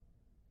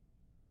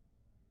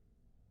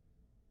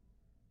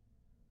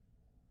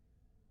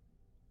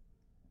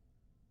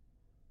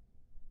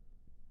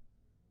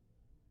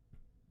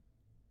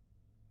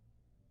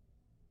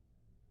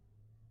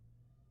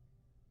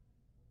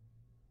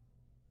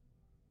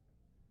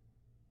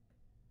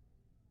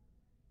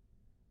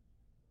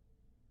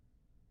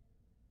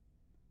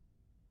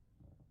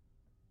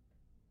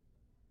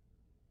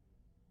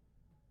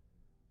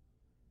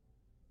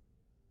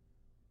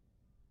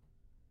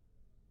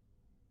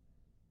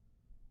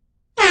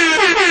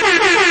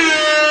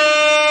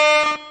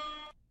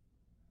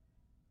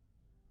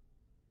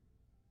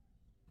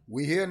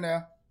We here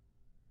now.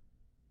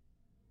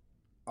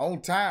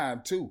 On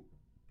time, too.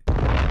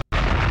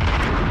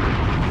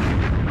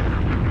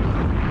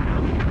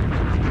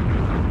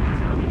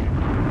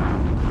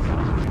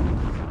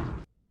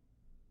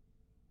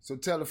 So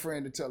tell a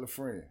friend to tell a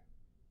friend.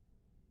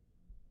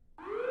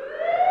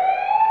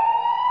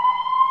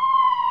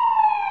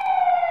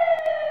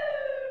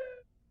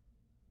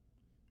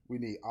 We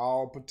need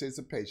all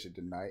participation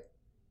tonight.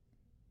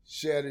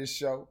 Share this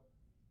show.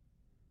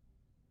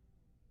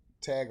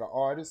 Tag an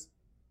artist.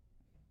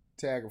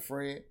 Tag a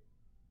friend.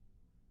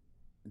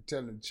 And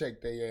tell them to check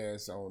their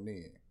ass on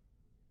in.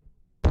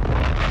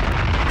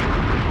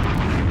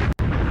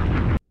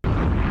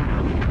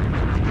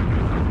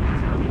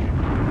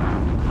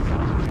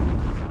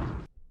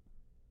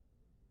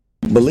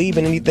 Believe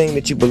in anything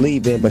that you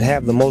believe in, but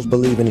have the most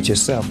believe in it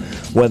yourself.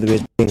 Whether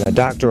it's being a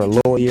doctor, a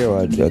lawyer,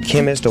 or a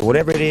chemist, or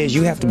whatever it is,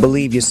 you have to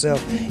believe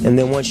yourself. And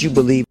then once you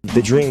believe,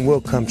 the dream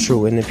will come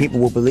true, and then people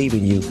will believe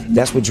in you.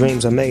 That's what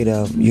dreams are made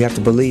of. You have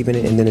to believe in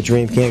it, and then the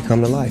dream can come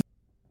to life.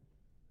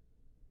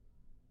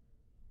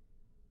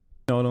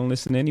 Don't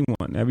listen to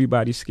anyone.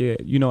 Everybody's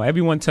scared.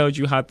 Everyone tells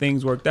you how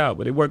things worked out,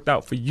 but it worked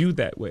out for you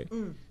that way.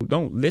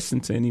 Don't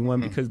listen to anyone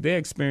because their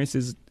experience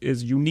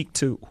is unique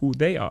to who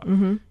they are.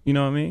 You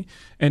know what I mean?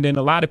 And then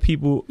a lot of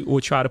people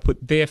will try to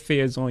put their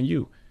fears on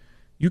you.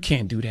 You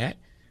can't do that.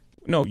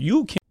 No,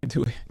 you can't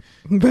do it.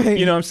 Right.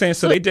 You know what I'm saying?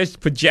 So they just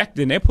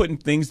projecting. They're putting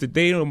things that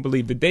they don't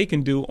believe that they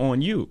can do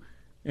on you.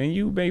 And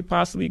you may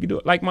possibly do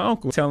it. Like my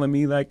uncle telling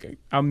me, like,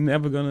 I'm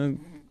never going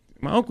to.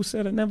 My uncle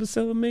said I never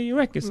sell 1 million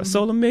records. I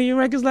sold 1 million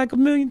records like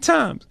 1 million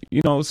times.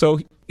 So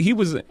he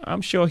was.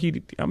 I'm sure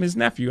I'm his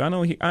nephew. I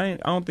know I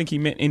don't think he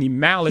meant any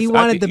malice. He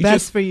wanted the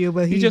best for you,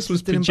 but he just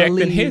was projecting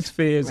believe. his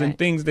fears and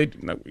things that.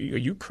 Are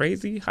you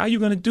crazy? How are you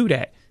going to do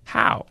that?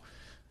 How?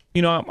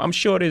 I'm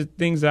sure there's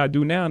things that I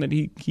do now that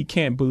he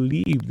can't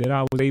believe that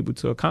I was able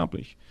to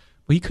accomplish.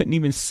 But he couldn't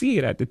even see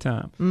it at the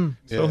time.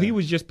 So he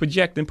was just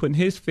projecting, putting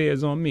his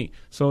fears on me.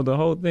 So the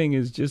whole thing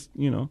is just,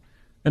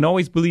 and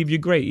always believe you're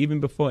great, even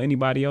before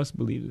anybody else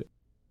believes it.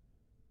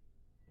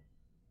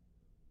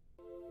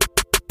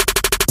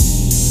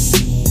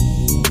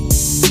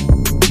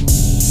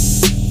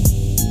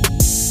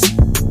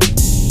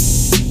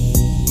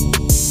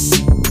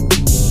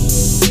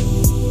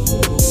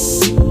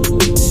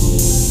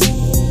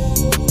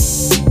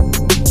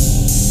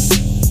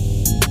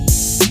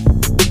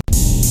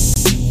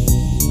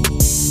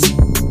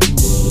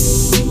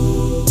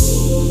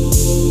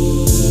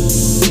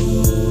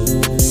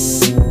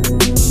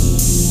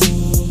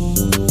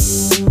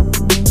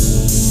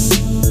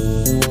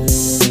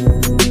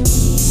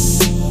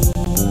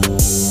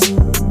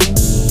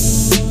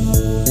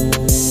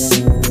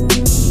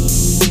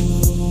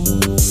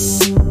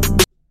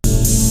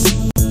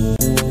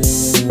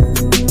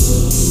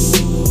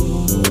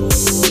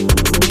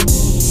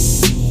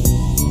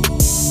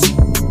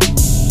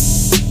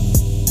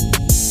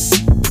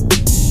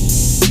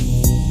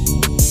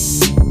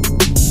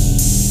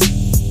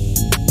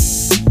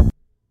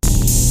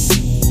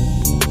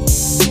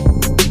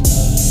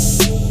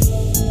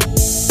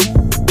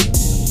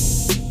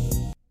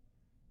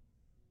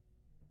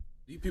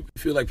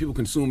 Feel like people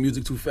consume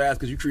music too fast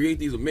because you create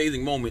these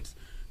amazing moments,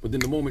 but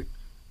then the moment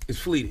is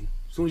fleeting.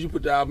 As soon as you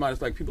put the album out,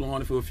 it's like people are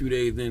on it for a few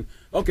days. Then,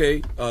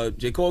 okay,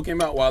 J. Cole came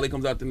out, Wale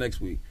comes out the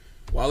next week.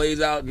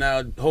 Wale's out,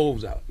 now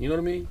Hove's out. You know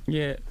what I mean?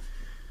 Yeah.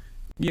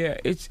 Yeah,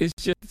 it's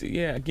just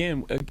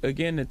again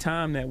the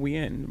time that we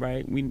in,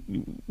 right?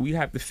 We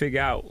have to figure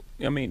out.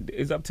 I mean,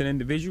 it's up to the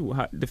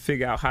individual to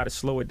figure out how to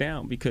slow it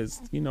down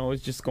because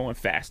it's just going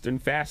faster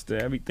and faster.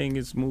 Everything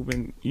is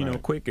moving,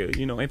 quicker.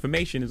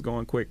 Information is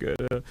going quicker.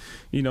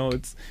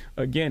 It's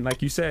again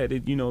like you said.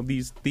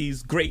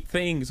 These great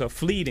things are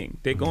fleeting.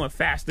 They're going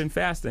faster and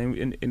faster,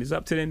 and it's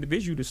up to the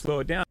individual to slow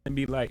it down and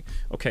be like,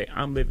 okay,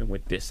 I'm living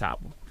with this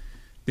album.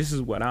 This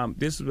is what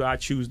I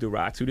choose to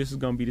rock to. This is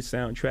gonna be the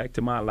soundtrack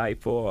to my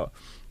life for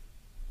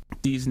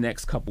these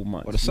next couple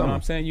months. You know what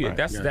I'm saying? Yeah,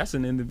 that's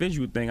an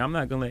individual thing. I'm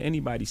not gonna let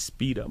anybody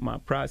speed up my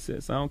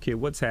process. I don't care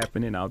what's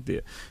happening out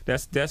there.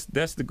 That's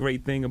the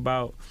great thing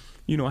about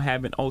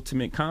having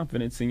ultimate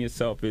confidence in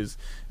yourself is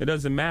it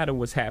doesn't matter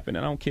what's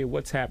happening. I don't care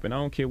what's happening. I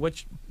don't care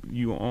what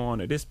you're on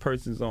or this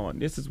person's on.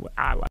 This is what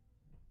I like.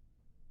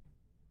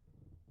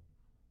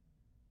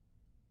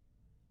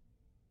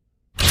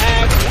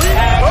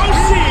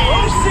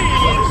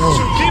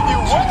 Give you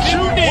what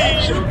you need.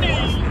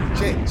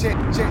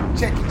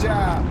 Check it,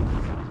 y'all.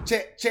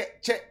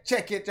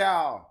 Check it,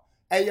 y'all.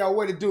 Hey, yo,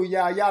 what it do,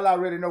 y'all? Y'all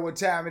already know what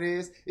time it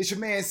is. It's your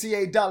man,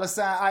 CA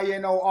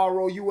 $INOROULETTE,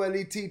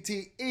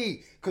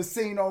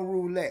 Casino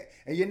Roulette.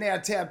 And you're now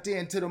tapped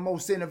into the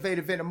most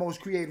innovative and the most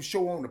creative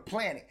show on the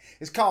planet.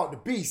 It's called The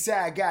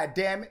B-Side,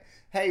 goddammit.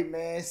 Hey,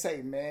 man,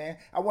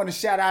 I want to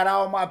shout out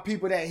all my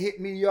people that hit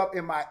me up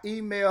in my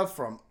email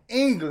from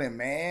England,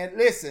 man.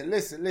 Listen.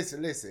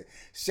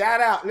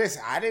 Shout out.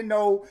 Listen, I didn't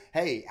know.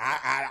 Hey,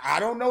 I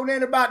don't know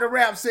nothing about the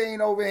rap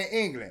scene over in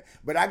England,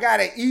 but I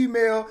got an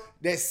email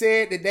that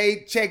said that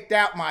they checked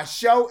out my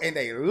show and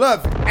they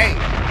love it.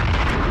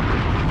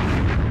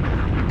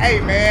 Hey,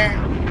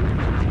 man.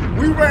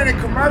 we running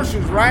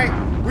commercials, right?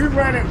 We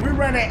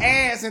running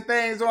ads and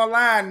things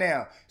online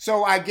now.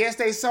 So I guess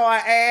they saw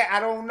an ad, I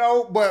don't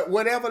know, but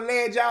whatever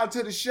led y'all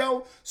to the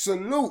show,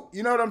 salute.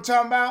 You know what I'm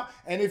talking about?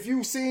 And if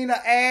you seen an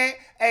ad,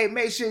 hey,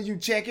 make sure you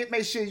check it,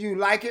 make sure you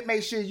like it,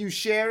 make sure you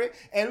share it.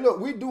 And look,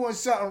 we doing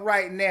something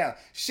right now.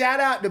 Shout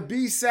out to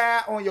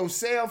B-Side on your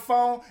cell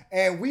phone,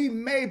 and we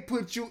may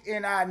put you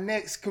in our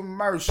next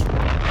commercial.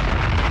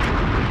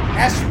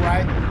 That's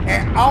right.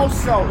 And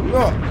also,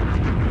 look,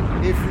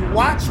 if you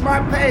watch my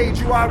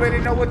page, you already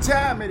know what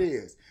time it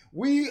is.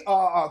 We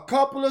are a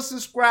couple of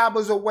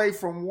subscribers away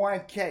from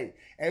 1K.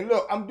 And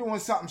look, I'm doing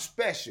something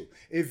special.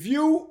 If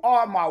you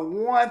are my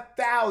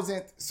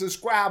 1,000th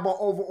subscriber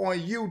over on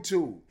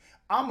YouTube,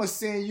 I'm going to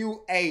send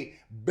you a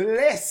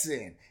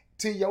blessing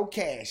to your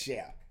Cash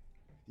App.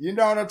 You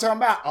know what I'm talking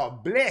about? A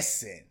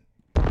blessing.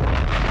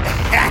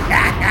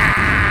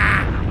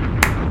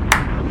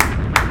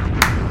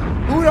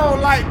 Who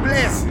don't like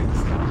blessings?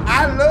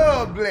 I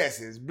love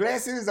blessings.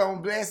 Blessings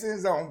on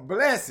blessings on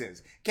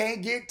blessings.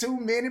 Can't get too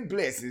many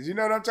blessings. You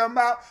know what I'm talking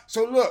about?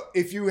 So look,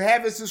 if you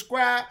haven't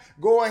subscribed,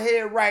 go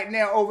ahead right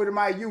now over to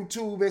my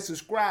YouTube and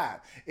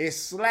subscribe.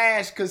 It's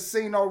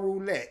 /Casino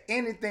Roulette.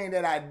 Anything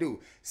that I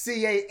do.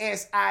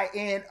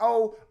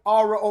 CASINO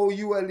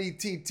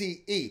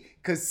ROULETTE.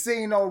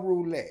 Casino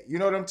Roulette. You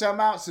know what I'm talking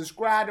about?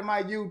 Subscribe to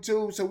my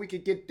YouTube so we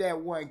can get that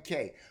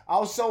 1K.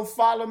 Also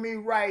follow me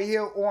right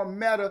here on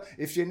Meta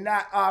if you're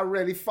not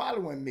already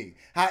following me.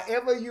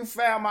 However you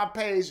found my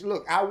page,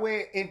 look, I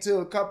went into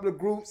a couple of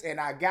groups and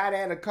I got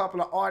at a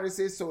couple of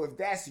artists. So if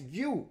that's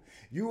you,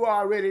 you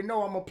already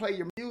know I'm going to play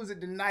your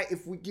music tonight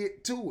if we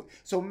get to it.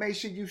 So make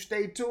sure you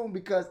stay tuned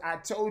because I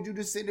told you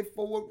to send it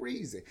for a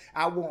reason.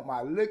 I want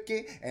my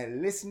looking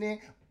and listening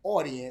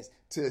audience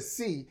to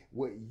see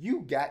what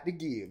you got to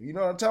give. You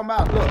know what I'm talking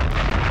about? Look.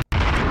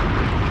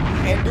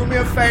 And do me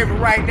a favor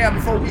right now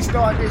before we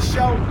start this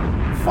show.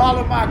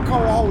 Follow my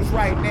co-host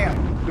right now.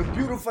 The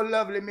beautiful,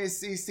 lovely Miss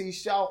CC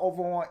Shaw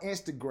over on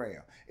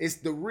Instagram. It's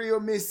the real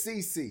Miss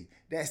CC.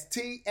 That's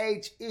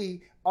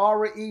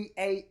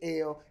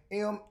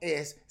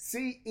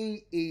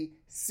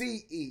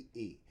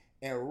TheRealMsCeeCee.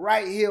 And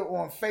right here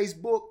on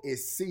Facebook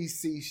is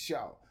CC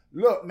Shaw.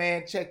 Look,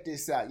 man, check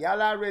this out.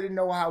 Y'all already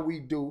know how we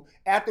do.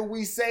 After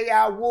we say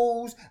our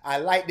woos, I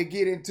like to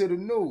get into the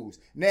news.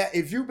 Now,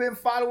 if you've been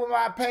following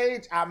my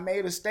page, I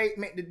made a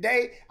statement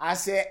today. I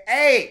said,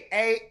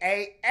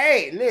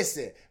 hey,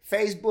 listen,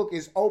 Facebook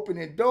is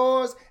opening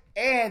doors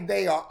and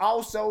they are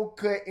also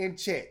cutting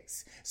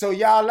checks. So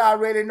y'all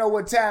already know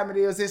what time it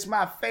is. It's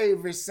my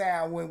favorite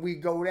sound when we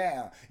go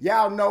down.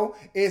 Y'all know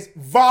it's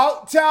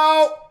Vault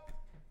Talk.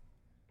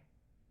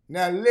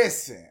 Now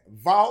listen,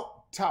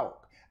 Vault Talk.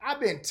 I've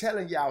been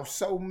telling y'all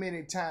so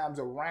many times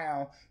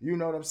around, you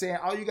know what I'm saying?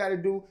 All you got to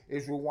do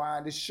is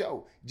rewind the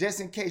show. Just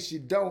in case you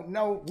don't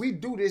know, we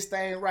do this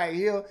thing right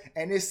here,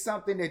 and it's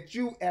something that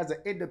you as an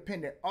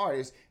independent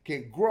artist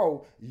can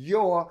grow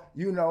your,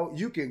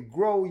 you can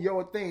grow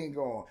your thing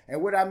on.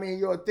 And what I mean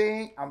your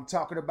thing, I'm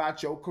talking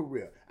about your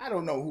career. I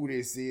don't know who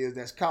this is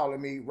that's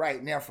calling me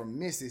right now from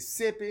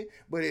Mississippi,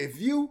 but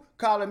if you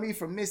calling me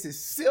from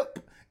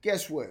Mississippi,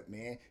 guess what,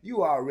 man?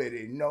 You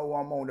already know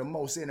I'm on the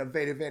most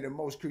innovative and the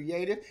most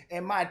creative,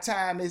 and my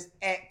time is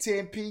at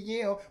 10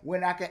 p.m.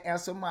 when I can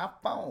answer my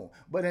phone.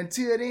 But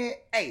until then,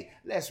 hey,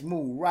 let's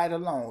move right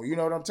along. You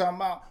know what I'm talking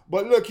about?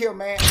 But look here,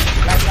 man,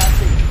 like I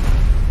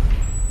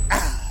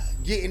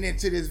said, getting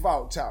into this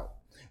Vault Talk.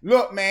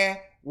 Look, man,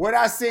 what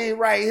I see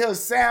right here,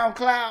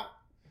 SoundCloud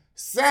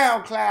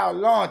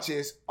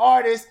launches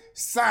artist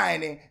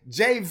signing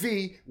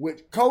JV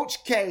with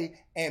Coach K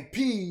and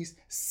P's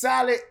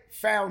Solid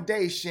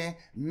Foundation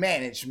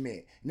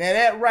Management. Now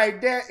that right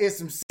there is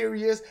some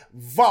serious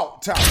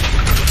Vault Talk.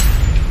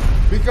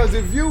 Because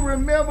if you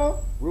remember,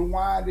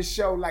 rewind the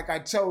show like I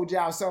told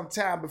y'all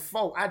sometime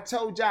before. I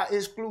told y'all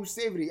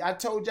exclusivity. I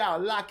told y'all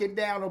locking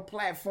down a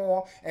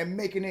platform and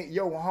making it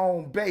your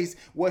home base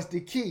was the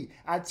key.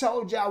 I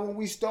told y'all when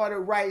we started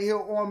right here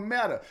on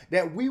Meta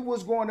that we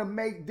was going to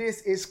make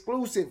this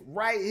exclusive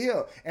right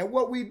here. And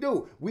what we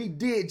do, we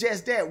did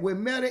just that.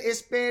 When Meta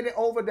expanded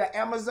over to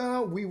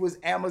Amazon, we was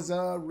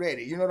Amazon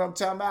ready. You know what I'm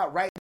talking about?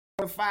 Right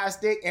the Fire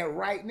Stick, and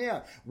right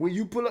now when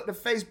you pull up the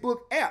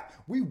Facebook app,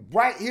 we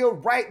right here,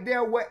 right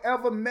there,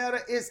 wherever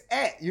Meta is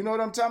at. You know what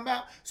I'm talking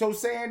about? So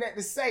saying that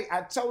to say,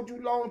 I told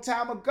you long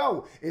time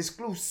ago,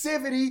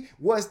 exclusivity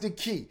was the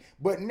key.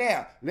 But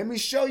now let me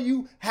show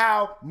you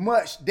how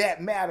much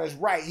that matters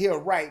right here,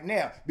 right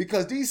now,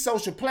 because these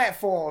social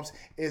platforms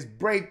is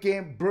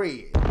breaking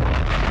bread.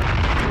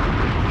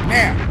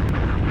 Now,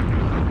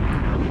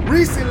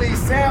 recently,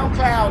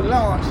 SoundCloud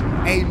launched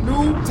a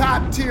new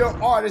top-tier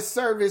artist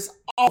service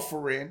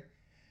offering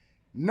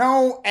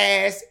known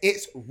as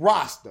its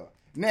roster.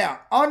 Now,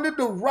 under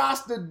the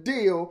roster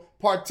deal,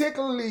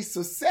 particularly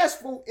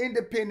successful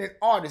independent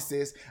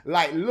artists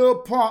like Lil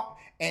Pump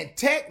and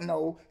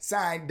Techno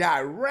signed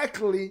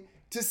directly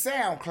to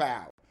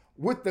SoundCloud,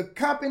 with the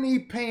company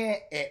paying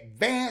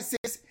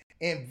advances,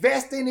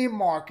 investing in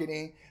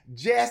marketing,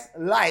 just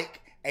like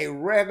a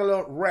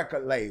regular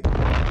record label.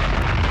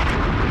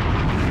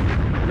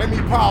 Let me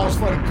pause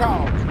for the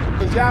call.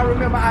 Because y'all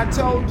remember I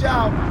told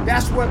y'all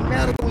that's what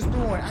Meta was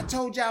doing. I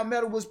told y'all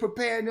Meta was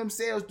preparing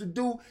themselves to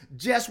do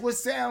just what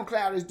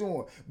SoundCloud is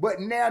doing. But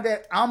now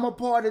that I'm a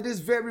part of this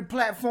very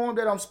platform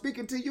that I'm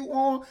speaking to you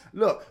on,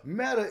 look,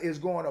 Meta is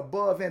going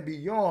above and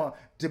beyond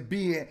to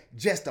being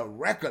just a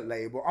record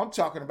label.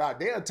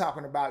 They're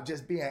talking about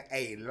just being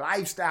a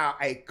lifestyle,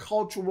 a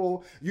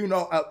cultural,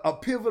 a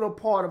pivotal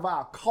part of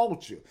our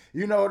culture.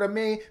 You know what I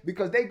mean?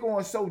 Because they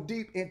going so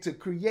deep into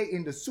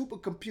creating the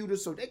supercomputer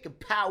so they can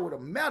power the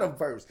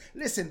metaverse.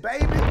 Listen,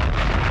 baby,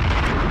 I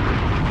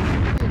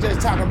ain't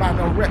just talking about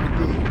no record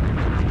deal.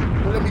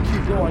 But let me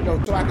keep going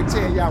though, so I can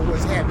tell y'all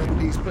what's happening with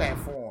these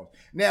platforms.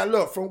 Now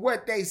look, from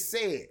what they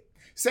said,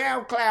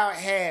 SoundCloud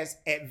has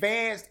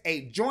advanced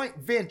a joint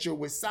venture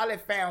with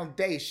Solid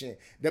Foundation,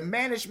 the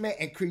management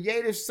and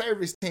creative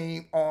service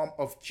team arm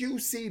of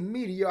QC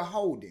Media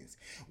Holdings,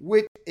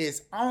 which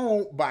is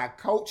owned by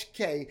Coach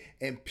K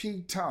and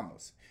P.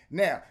 Thomas.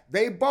 Now,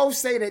 they both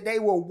say that they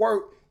will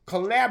work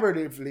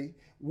collaboratively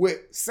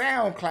with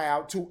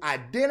SoundCloud to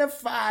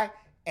identify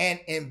and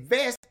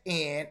invest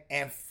in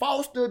and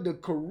foster the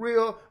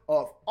career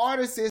of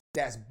artists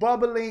that's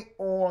bubbling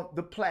on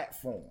the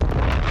platform.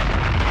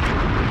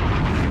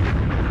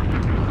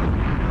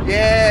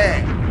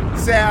 Yeah,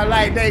 sound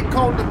like they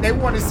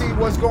want to see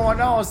what's going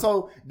on.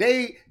 So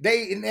they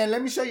and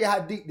let me show you how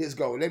deep this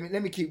goes. Let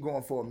me keep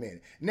going for a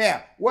minute.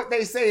 Now, what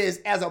they say is,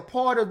 as a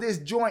part of this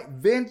joint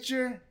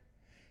venture,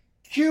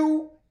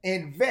 Q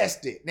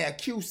invested, now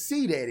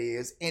QC that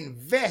is,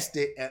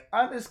 invested an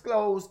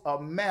undisclosed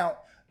amount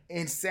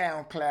in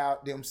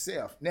SoundCloud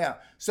themselves. Now,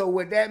 so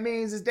what that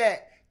means is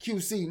that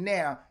QC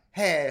now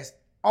has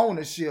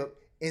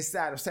ownership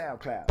inside of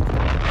SoundCloud.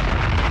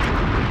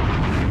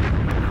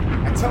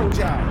 I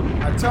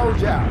told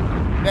y'all.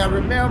 Now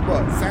remember,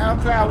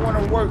 SoundCloud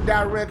want to work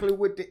directly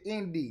with the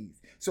indies.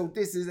 So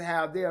this is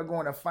how they're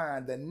going to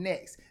find the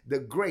next, the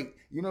great.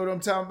 You know what I'm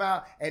talking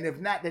about? And if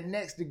not the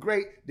next, the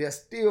great, they're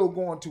still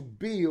going to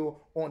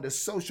build on the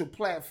social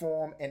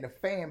platform and the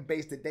fan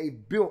base that they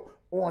built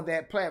on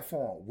that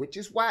platform, which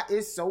is why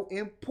it's so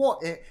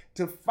important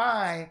to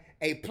find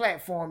a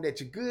platform that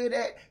you're good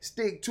at,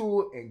 stick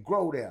to it, and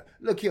grow there.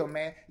 Look here,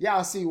 man.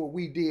 Y'all see what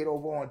we did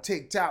over on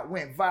TikTok.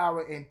 Went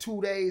viral in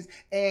 2 days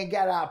and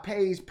got our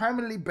page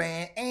permanently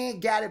banned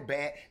and got it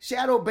back.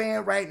 Shadow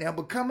banned right now,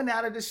 but coming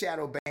out of the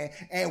shadow ban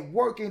and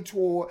working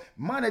toward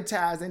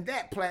monetizing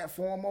that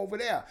platform over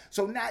there.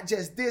 So not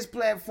just this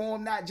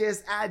platform, not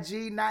just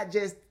IG, not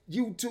just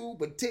YouTube,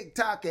 but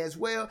TikTok as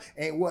well,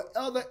 and what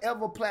other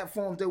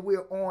platforms that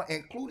we're on,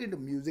 including the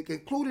music,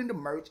 including the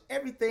merch.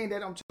 Everything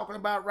that I'm talking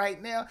about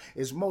right now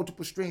is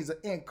multiple streams of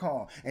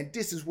income, and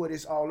this is what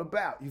it's all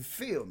about. You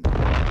feel me?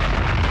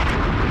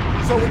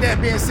 So with that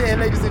being said,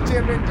 ladies and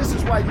gentlemen, this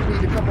is why you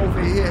need to come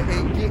over here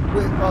and get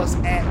with us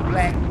at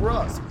Black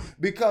Russ,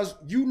 because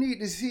you need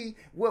to see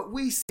what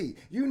we see.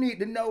 You need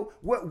to know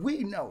what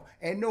we know,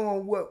 and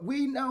knowing what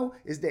we know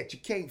is that you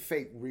can't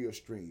fake real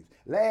streams.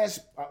 Last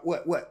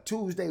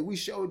Tuesday, we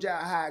showed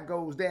y'all how it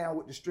goes down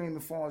with the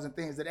streaming forms and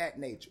things of that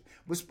nature.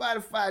 But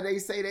Spotify, they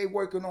say they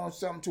working on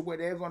something to where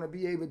they're going to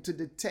be able to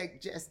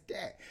detect just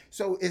that.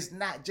 So it's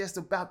not just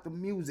about the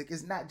music.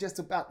 It's not just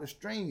about the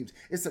streams.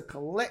 It's a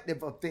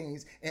collective of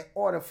things in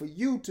order for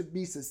you to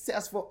be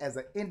successful as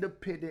an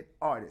independent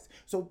artist.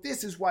 So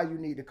this is why you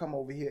need to come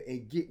over here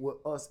and get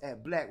with us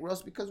at Black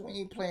Russ, because we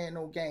ain't playing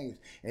no games,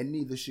 and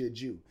neither should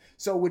you.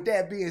 So with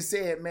that being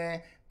said,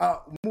 man,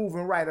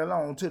 moving right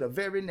along to the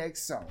very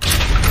next song.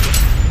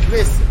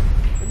 Listen,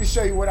 let me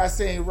show you what I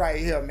seen right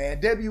here, man.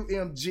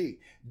 WMG.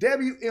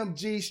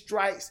 WMG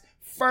strikes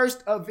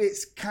first of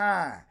its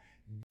kind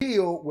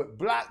deal with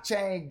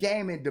blockchain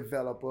gaming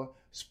developer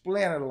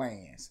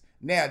Splinterlands.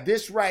 Now,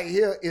 this right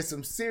here is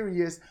some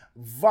serious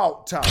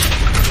vault talk.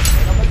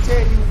 And I'm going to tell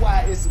you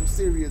why it's some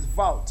serious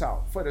vault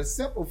talk. For the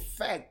simple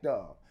fact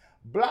of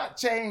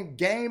blockchain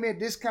gaming,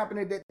 this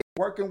company that they're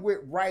working with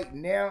right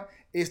now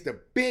is the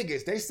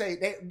biggest. They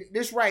say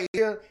this right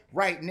here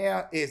right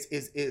now is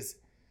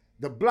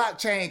the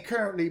blockchain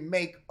currently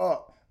make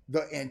up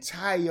the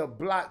entire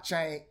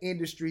blockchain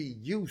industry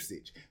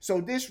usage.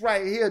 So this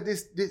right here,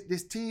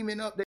 this teaming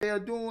up that they're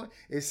doing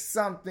is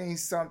something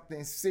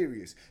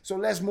serious. So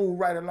let's move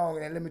right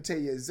along and let me tell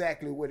you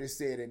exactly what it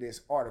said in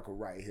this article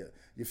right here.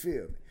 You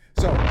feel me?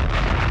 So,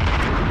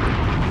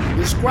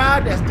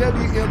 described as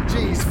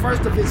WMG's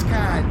first of its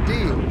kind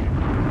deal,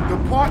 the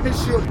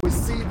partnership would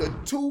see the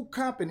two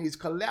companies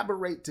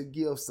collaborate to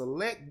give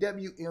select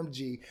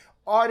WMG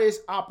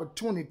artists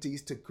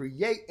opportunities to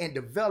create and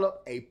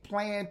develop a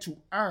plan to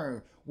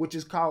earn, which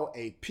is called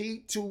a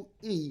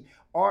P2E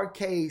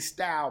arcade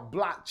style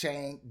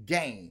blockchain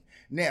game.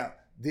 Now,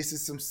 this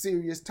is some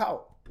serious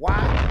talk. Why?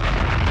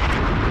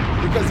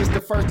 Because it's the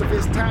first of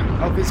its kind.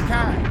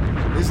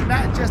 It's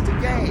not just a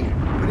game,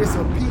 but it's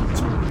a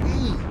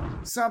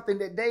P2E, something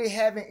that they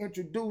haven't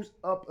introduced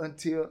up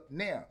until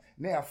now.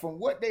 Now, from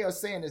what they are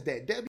saying is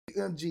that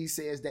MG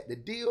says that the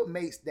deal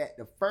makes that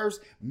the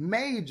first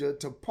major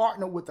to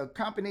partner with a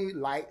company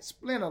like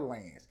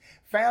Splinterlands,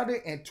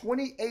 founded in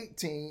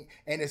 2018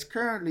 and is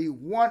currently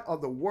one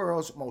of the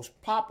world's most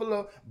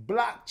popular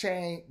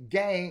blockchain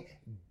game,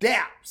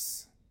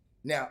 dApps.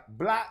 Now,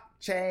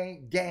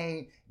 blockchain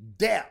game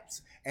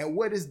dApps. And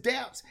what is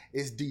dApps?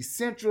 It's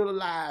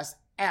decentralized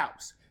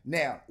apps.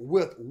 Now,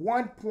 with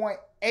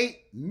 1.8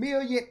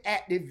 million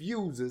active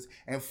users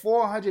and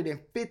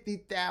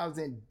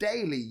 450,000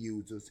 daily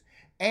users,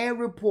 and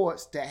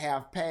reports to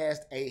have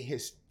passed a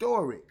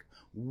historic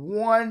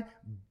 1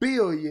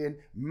 billion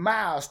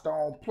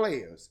milestone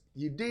players.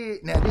 You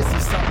did? Now, this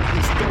is something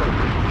historic.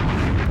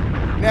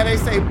 Now, they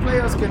say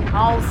players can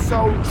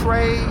also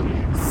trade,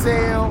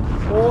 sell,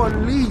 or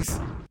lease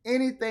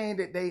anything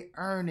that they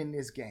earn in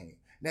this game.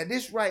 Now,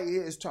 this right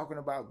here is talking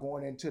about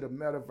going into the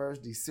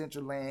metaverse,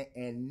 Decentraland,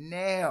 and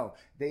now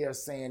they are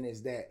saying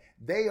is that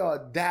they are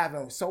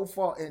diving so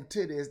far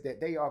into this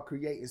that they are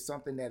creating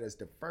something that is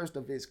the first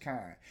of its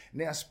kind.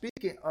 Now,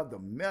 speaking of the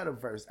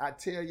metaverse, I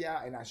tell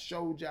y'all and I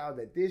showed y'all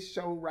that this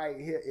show right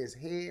here is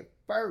head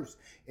first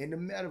in the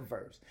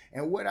metaverse.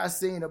 And what I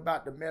seen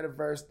about the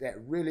metaverse that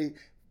really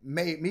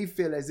made me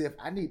feel as if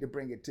I need to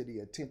bring it to the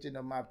attention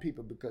of my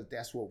people, because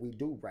that's what we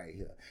do right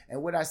here.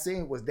 And what I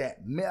seen was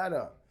that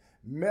Meta's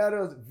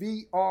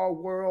VR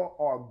world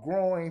are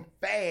growing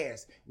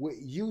fast, with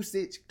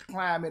usage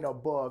climbing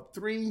above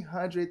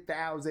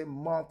 300,000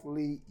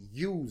 monthly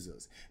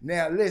users.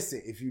 Now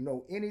listen, if you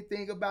know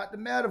anything about the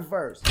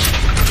metaverse,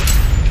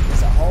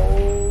 there's a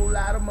whole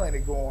lot of money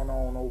going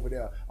on over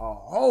there. A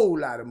whole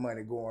lot of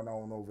money going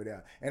on over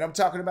there. And I'm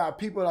talking about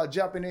people are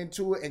jumping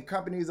into it and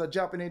companies are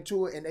jumping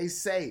into it, and they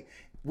say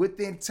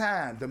within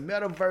time, the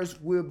metaverse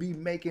will be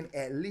making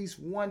at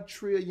least $1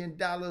 trillion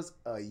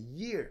a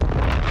year.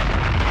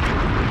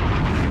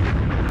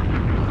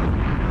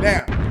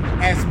 Now,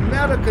 as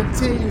Meta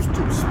continues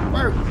to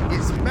spurt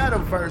its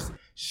metaverse,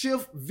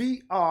 Shift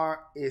VR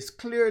is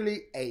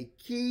clearly a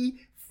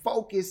key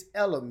focus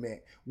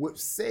element, with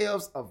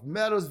sales of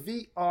Meta's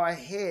VR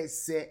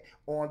headset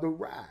on the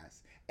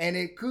rise. And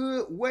it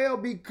could well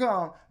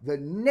become the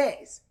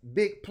next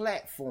big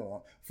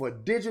platform for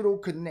digital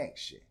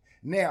connection.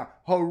 Now,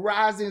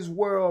 Horizon's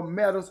World,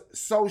 Meta's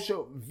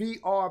social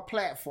VR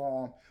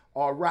platform,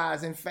 are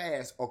rising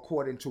fast,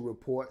 according to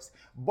reports.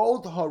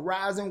 Both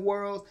Horizon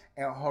Worlds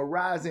and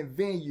Horizon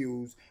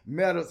Venues,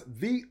 Meta's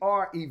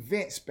VR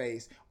event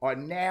space, are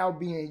now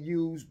being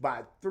used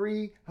by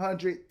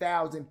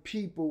 300,000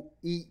 people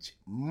each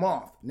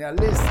month. Now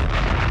listen,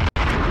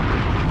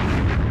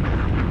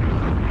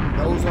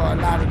 those are a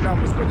lot of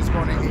numbers, but it's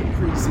going to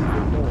increase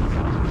even more.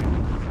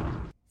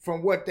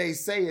 From what they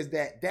say is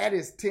that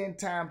is 10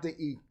 times the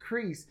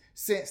increase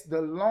since the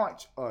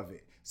launch of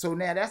it. So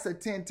now that's a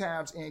 10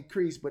 times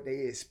increase, but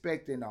they're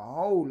expecting a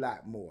whole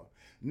lot more.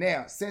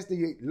 Now, since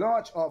the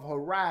launch of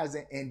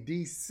Horizon in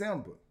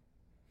December,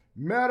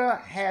 Meta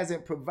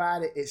hasn't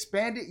provided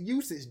expanded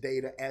usage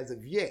data as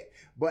of yet,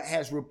 but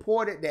has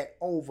reported that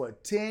over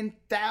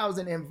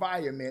 10,000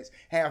 environments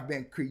have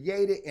been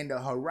created in the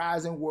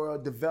Horizon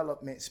World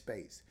development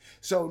space.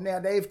 So now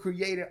they've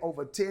created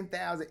over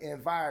 10,000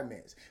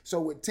 environments.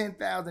 So with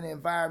 10,000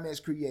 environments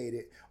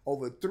created,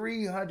 over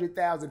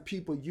 300,000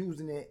 people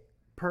using it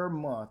per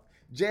month.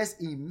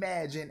 Just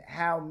imagine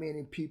how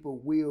many people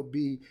will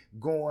be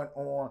going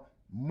on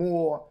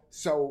more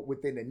so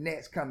within the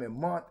next coming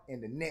month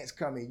and the next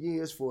coming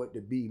years for it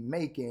to be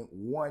making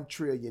 $1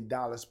 trillion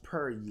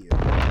per year.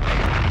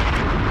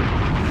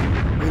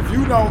 If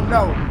you don't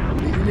know,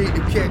 then you need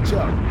to catch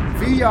up.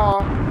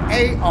 VR,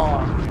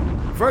 AR,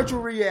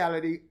 virtual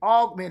reality,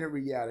 augmented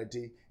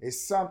reality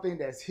is something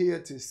that's here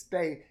to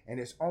stay, and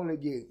it's only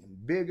getting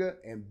bigger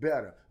and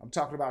better. I'm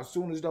talking about as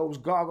soon as those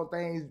goggle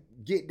things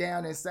get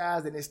down in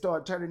size and they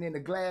start turning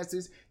into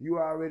glasses, you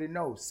already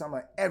know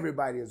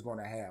everybody is going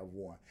to have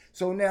one.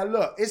 So now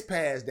look, it's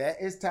past that.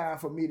 It's time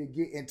for me to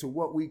get into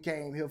what we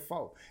came here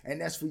for,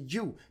 and that's for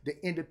you, the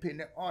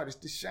independent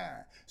artist, to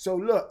shine. So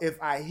look, if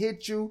I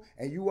hit you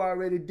and you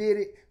already did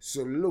it,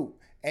 salute.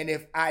 And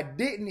if I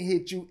didn't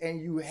hit you and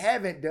you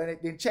haven't done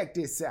it, then check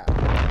this out.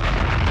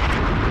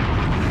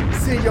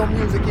 Send your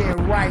music in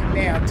right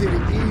now to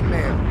the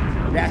email.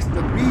 That's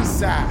the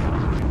B-side.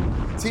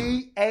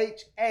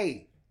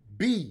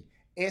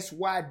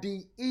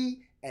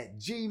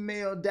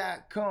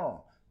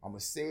 THABSYDE@gmail.com. I'm going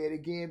to say it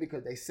again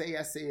because they say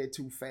I say it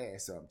too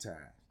fast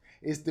sometimes.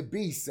 It's the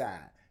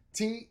B-side.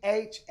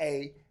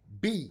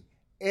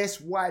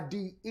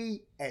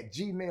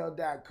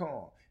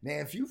 THABSYDE@gmail.com. Now,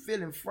 if you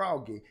feeling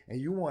froggy and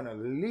you want to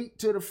leap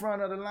to the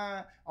front of the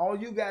line, all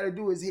you got to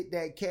do is hit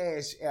that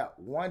Cash App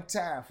one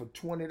time for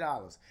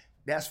 $20.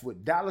 That's for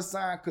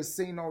 $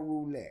 Casino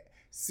Roulette.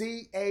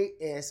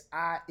 CASINO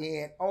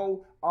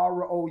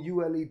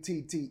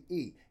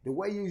ROULETTE. The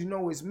way you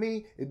know it's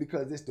me is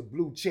because it's the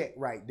blue check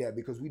right there,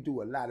 because we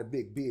do a lot of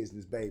big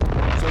business, baby.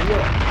 So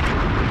look,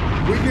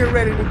 we get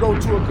ready to go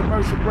to a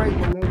commercial break,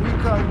 but when we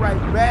come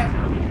right back,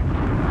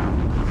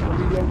 it's going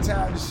to be your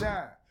time to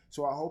shine.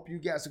 So I hope you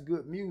got some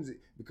good music,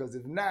 because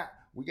if not,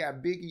 we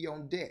got Biggie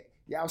on deck.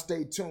 Y'all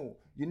stay tuned.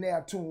 You're now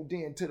tuned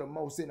in to the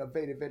most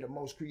innovative and the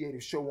most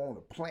creative show on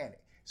the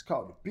planet. It's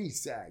called the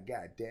B-Side,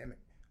 goddammit.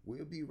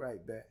 We'll be right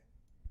back.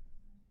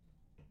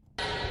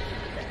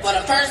 For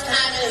the first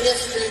time in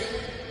history,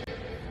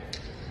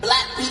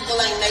 black people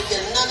ain't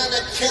making none of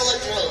the killer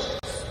drugs.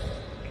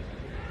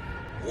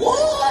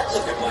 What?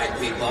 Look at white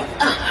people.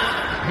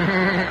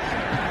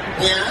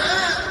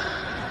 Yeah.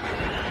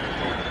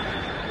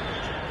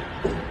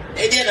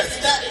 They did a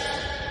study.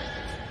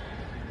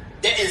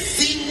 There is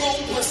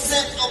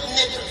 0% of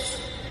niggas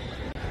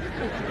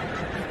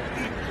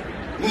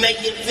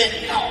making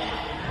fentanyl.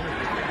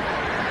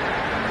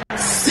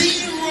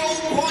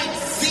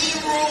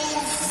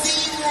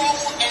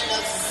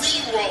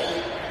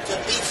 0.00 to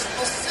be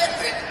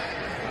specific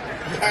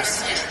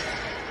percent.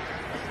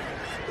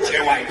 Look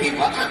at white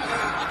people.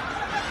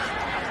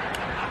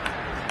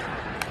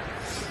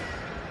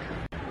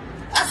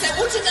 I said,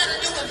 what you gotta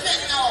do with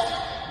fentanyl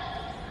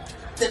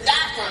to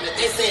die from it?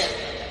 They said,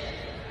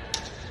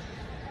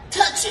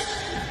 touch it.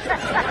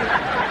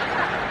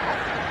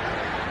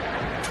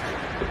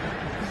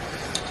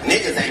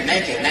 Niggas ain't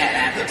making that,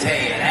 I can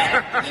tell you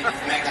that.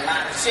 Niggas make a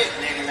lot of shit,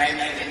 niggas ain't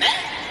making that.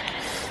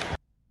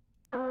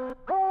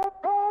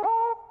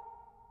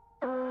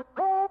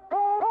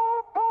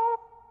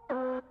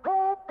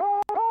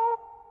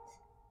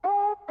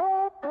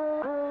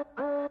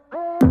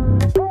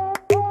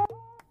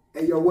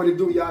 Hey, yo, what it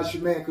do, y'all? It's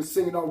your man,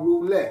 Casino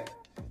Roulette.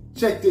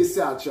 Check this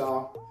out,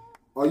 y'all.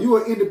 Are you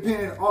an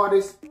independent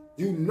artist?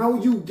 You know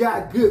you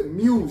got good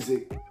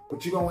music,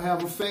 but you don't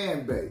have a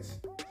fan base.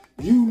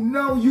 You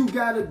know you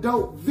got a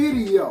dope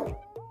video,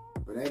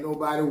 but ain't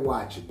nobody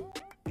watching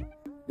it.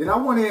 Then I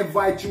want to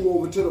invite you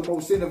over to the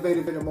most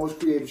innovative and the most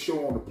creative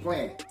show on the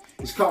planet.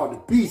 It's called The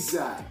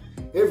B-Side.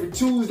 Every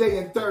Tuesday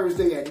and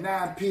Thursday at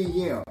 9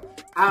 p.m.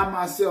 I,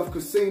 myself,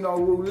 Casino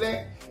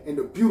Roulette, and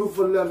the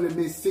beautiful, lovely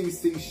Miss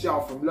CC Shaw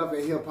from Love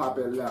and Hip Hop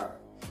Atlanta.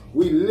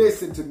 We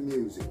listen to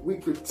music, we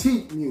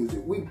critique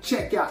music, we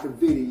check out the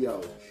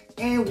videos,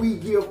 and we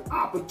give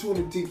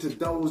opportunity to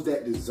those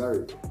that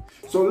deserve it.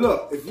 So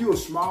look, if you're a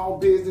small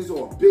business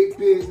or a big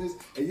business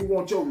and you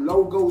want your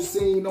logo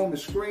seen on the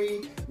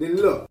screen, then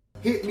look,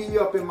 hit me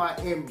up in my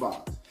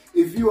inbox.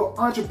 If you're an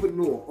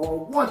entrepreneur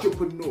or a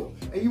wantrepreneur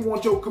and you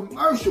want your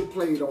commercial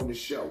played on the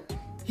show,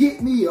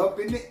 hit me up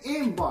in the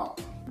inbox.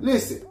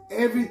 Listen,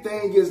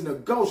 everything is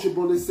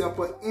negotiable except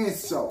for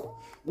insult.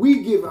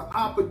 We giving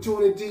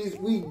opportunities,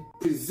 we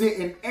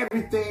presenting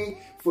everything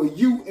for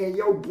you and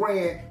your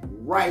brand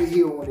right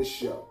here on the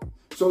show.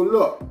 So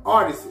look,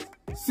 artists,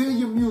 send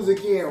your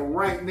music in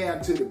right now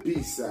to the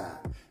B-Side.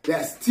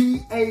 That's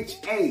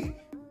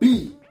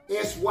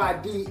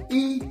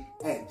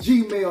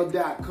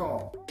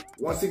THABSYDE@gmail.com.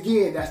 Once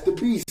again, that's the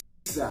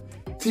B-Side.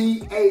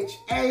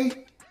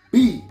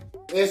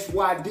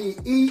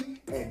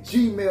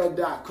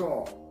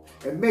 THABSYDE@gmail.com.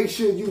 And make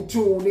sure you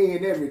tune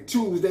in every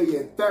Tuesday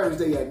and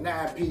Thursday at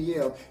 9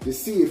 p.m. to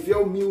see if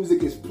your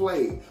music is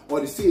played or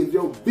to see if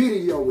your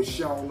video is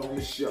shown on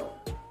the show.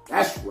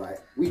 That's right,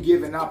 we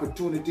giving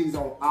opportunities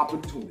on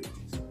opportunities.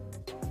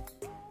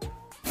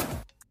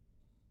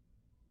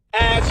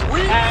 As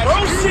we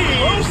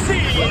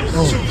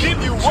proceed to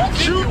give you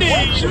what you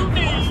need.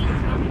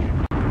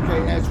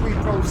 Okay, as we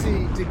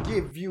proceed to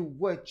give you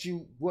what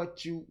you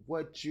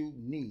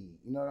need.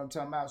 You know what I'm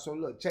talking about? So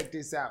look, check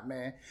this out,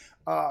 man.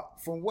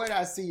 From what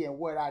I see and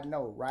what I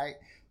know, right?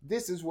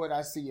 This is what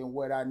I see and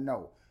what I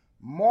know.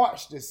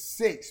 March the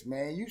 6th,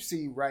 man, you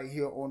see right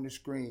here on the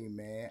screen,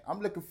 man. I'm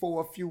looking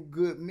for a few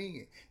good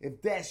men.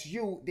 If that's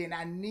you, then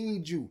I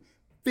need you.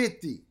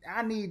 50.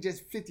 I need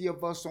just 50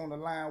 of us on the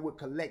line with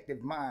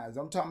collective minds.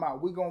 I'm talking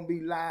about we're going to be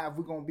live.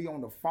 We're going to be on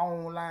the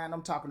phone line.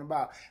 I'm talking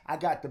about I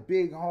got the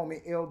big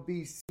homie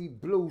LBC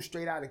Blue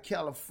straight out of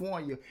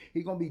California.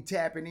 He going to be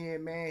tapping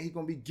in, man. He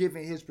going to be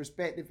giving his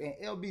perspective. And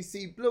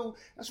LBC Blue,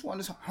 that's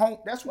one of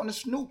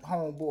Snoop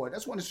homeboy.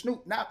 That's one of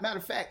Snoop, matter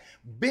of fact,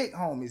 big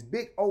homies,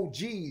 big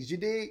OGs, you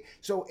dig?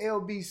 So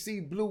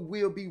LBC Blue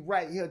will be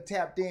right here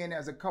tapped in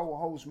as a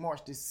co-host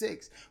March the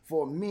 6th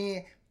for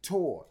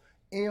Mentor.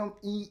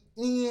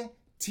 MENTOR.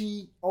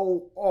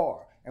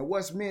 And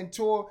what's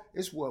Mentor?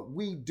 It's what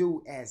we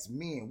do as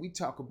men. We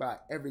talk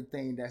about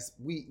everything that's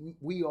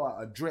we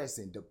are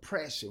addressing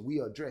depression. We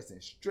are addressing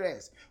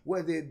stress,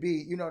 whether it be,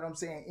 you know what I'm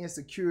saying,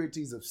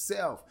 insecurities of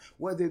self,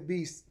 whether it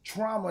be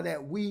trauma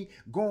that we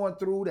going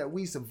through, that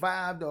we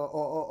survived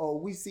or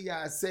we see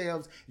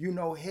ourselves, you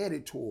know,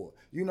 headed toward.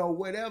 You know,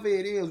 whatever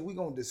it is, we're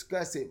going to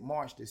discuss it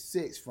March the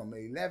 6th from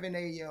 11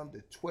 a.m.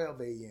 to 12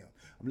 a.m.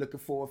 I'm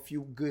looking for a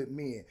few good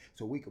men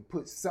so we can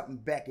put something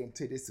back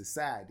into this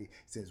society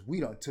since we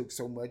done took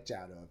so much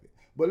out of it.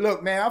 But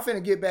look, man, I'm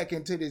finna get back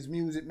into this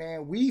music,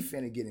 man. We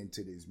finna get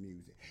into this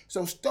music.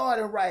 So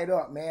starting right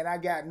up, man, I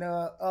got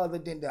none other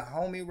than the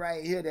homie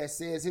right here that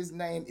says his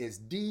name is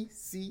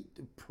DC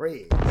the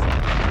Prez.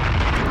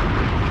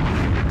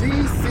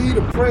 DC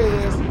the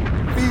Prez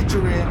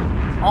featuring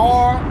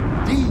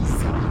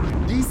RDZ.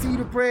 DC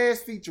the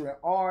Prez featuring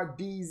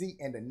RDZ,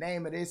 and the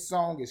name of this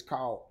song is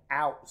called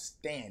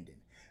Outstanding.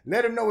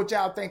 Let them know what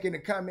y'all think in the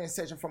comment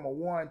section from a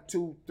 1,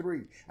 2,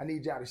 3. I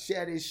need y'all to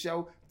share this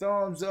show.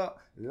 Thumbs up,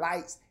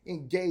 likes,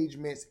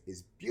 engagements.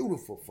 It's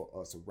beautiful for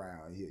us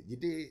around here. You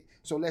did?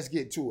 So let's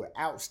get to it.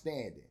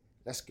 Outstanding.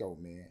 Let's go,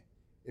 man.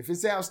 If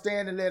it's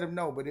outstanding, let him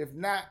know. But if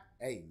not,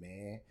 hey,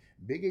 man,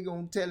 Biggie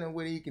gonna tell him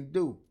what he can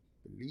do.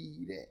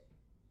 Believe that.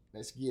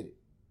 Let's get it.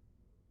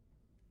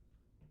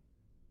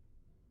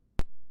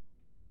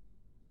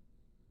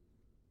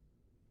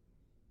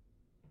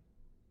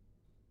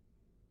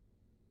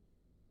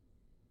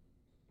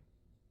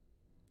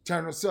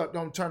 Turn us up,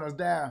 don't turn us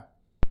down.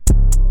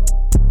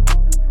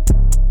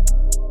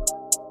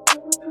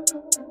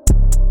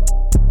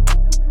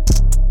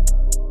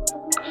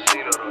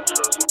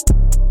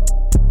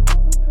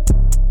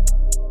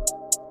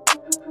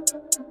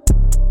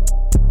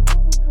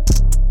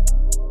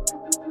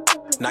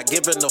 Not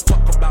giving a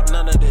fuck about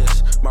none of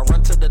this. My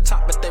run to the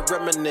top, but they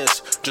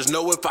reminisce. Just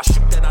know if I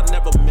shoot that I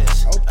never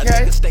miss. Okay. A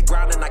nigga stay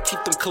grinding, I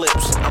keep them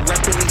clips. I'm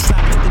rapping east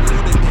side, nigga new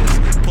to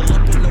this. Pull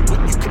up in the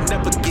whip, you can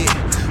never get.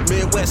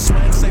 Midwest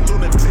swing, say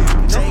lunatic.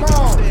 Change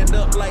up, stand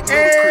up like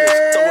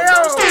Ludacris. Throwing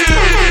those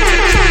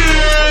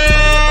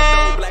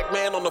black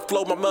man on the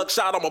floor, my mug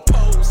shot, I'ma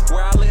pose.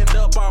 Where I'll end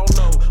up, I don't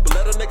know. But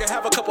let a nigga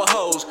have a couple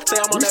hoes. Say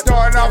I'm on We that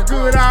starting off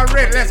good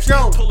already. Let's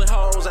go. Pulling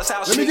hoes, that's how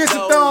Let me shit get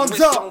some goes.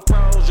 thumbs up.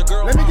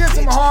 Let me get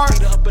some heart,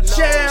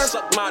 share,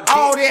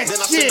 all that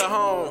shit.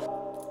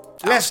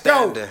 Let's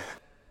go.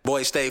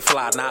 Boy, stay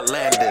fly, not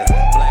landing.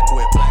 Black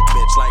whip, black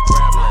bitch like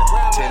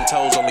Gremlin. 10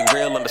 toes, only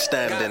real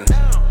understanding.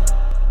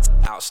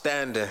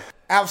 Outstanding.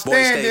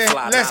 Outstanding. Boy, stay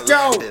fly, Let's not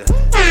go. landing. 10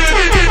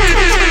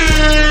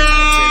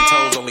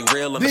 toes, only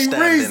real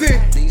understanding.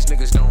 D-Reason. These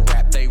niggas don't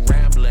rap, they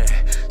rambling.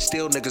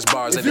 Still niggas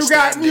bars. If you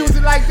got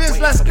music like this,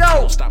 let's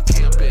go. Stop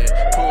camping.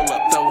 Pull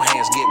up, throw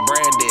hands, get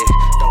branded.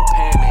 Don't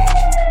panic.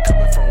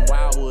 Coming from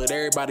Wildwood,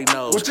 everybody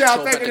knows. What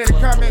y'all thinking in the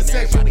comment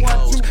section?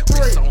 1, 2,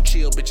 3. On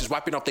chill, bitches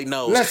wiping off their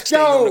nose. Let's Stay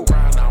go. on the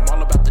grind, now I'm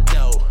all about the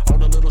dough.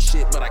 On a little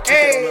shit, but I keep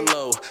it on the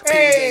low.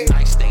 Hey.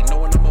 Nice, stay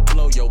knowing I'ma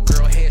blow. Yo,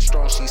 girl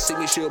headstrong, she see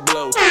me, she'll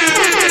blow.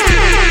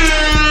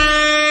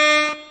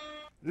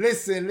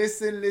 Listen.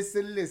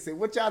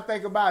 What y'all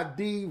think about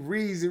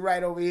D-Reason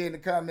right over here in the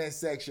comment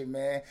section,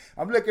 man?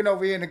 I'm looking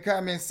over here in the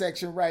comment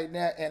section right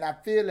now, and I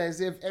feel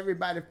as if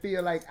everybody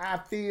feel like I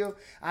feel.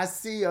 I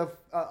see a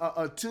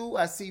 2,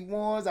 I see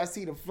 1s, I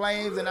see the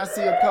Flames, and I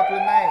see a couple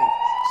of names.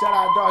 Shout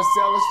out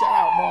Darcella, shout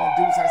out Mom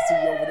Deuce, I see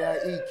you over there.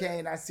 E.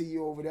 Kane, I see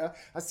you over there.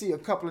 I see a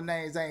couple of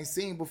names I ain't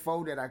seen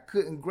before that I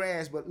couldn't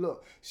grasp, but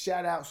look,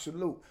 shout out,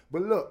 salute.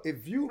 But look,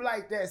 if you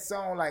like that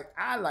song like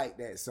I like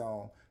that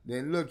song,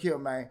 then look here,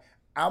 man.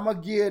 I'm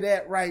going to give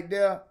that right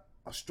there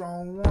a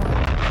strong 1.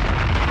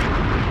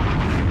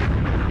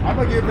 I'm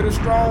going to give it a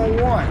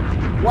strong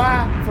 1.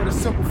 Why? For the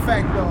simple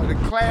fact of the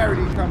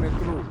clarity coming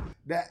through.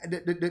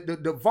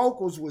 The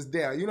vocals was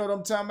there. You know what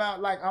I'm talking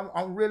about? Like,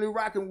 I'm really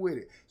rocking with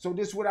it. So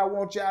this is what I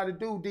want y'all to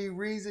do,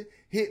 D-Reason.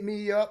 Hit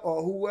me up,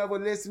 or whoever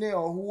listening,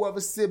 or whoever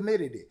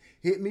submitted it.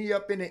 Hit me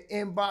up in the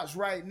inbox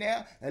right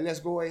now, and let's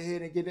go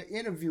ahead and get an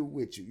interview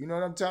with you. You know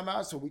what I'm talking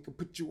about? So we can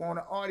put you on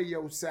the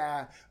audio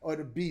side or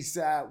the B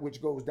side,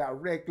 which goes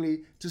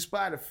directly to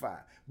Spotify.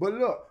 But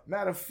look,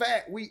 matter of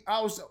fact, we'll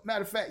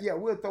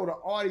throw the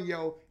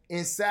audio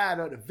inside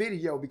of the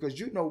video, because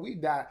you know we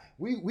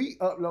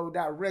upload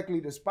directly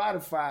to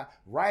Spotify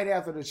right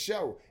after the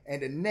show,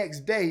 and the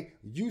next day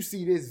you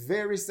see this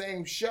very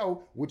same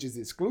show, which is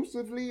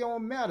exclusively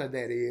on Meta,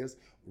 that is,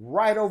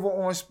 right over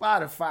on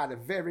Spotify the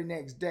very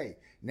next day.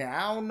 Now,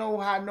 I don't know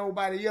how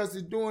nobody else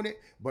is doing it,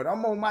 but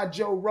I'm on my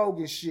Joe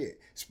Rogan shit.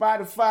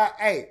 Spotify,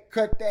 hey,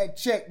 cut that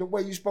check the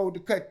way you supposed to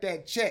cut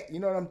that check. You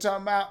know what I'm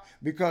talking about?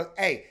 Because,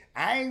 hey,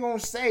 I ain't gonna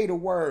say the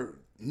word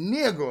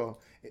nigga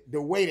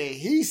the way that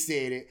he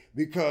said it,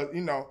 because,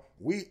 you know,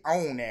 we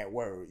own that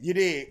word. You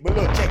did. But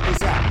look, check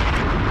this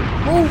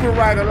out. Moving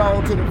right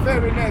along to the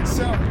very next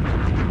song.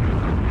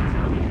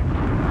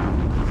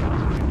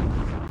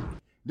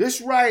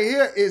 This right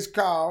here is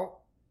called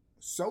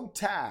So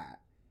Tired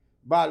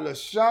by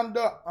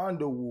LaShonda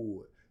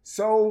Underwood.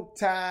 So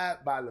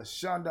Tired by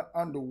LaShonda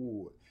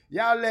Underwood.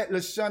 Y'all let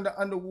LaShonda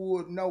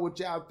Underwood know what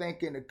y'all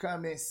think in the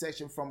comment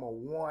section from a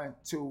 1,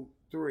 2,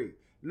 3.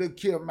 Look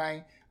here,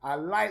 man. I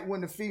like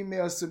when the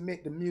females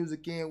submit the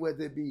music in,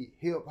 whether it be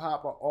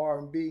hip-hop or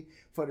R&B,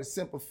 for the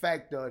simple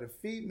fact of the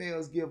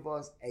females give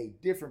us a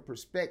different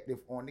perspective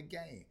on the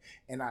game.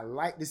 And I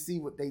like to see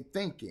what they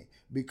thinking,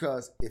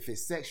 because if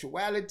it's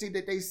sexuality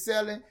that they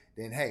selling,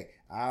 then hey,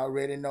 I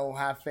already know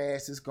how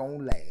fast it's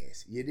gonna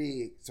last. You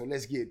dig? So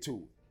let's get to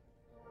it.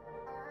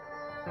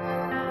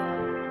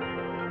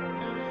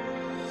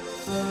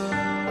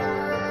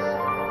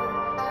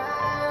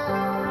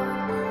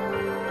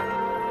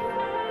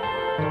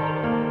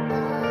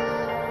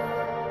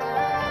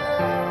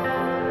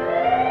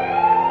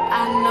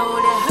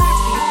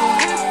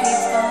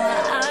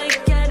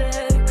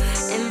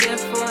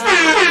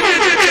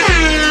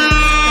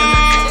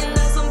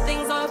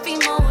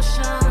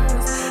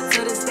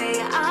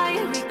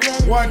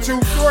 One, two,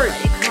 three.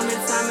 Come in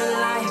time in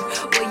life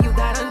where you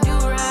gotta do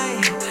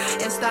right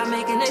and stop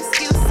making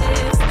excuses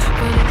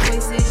for the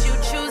choices you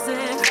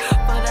choosing,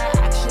 for the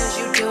actions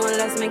you do.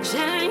 Let's make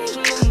change.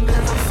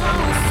 'Cause I'm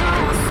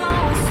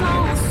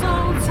so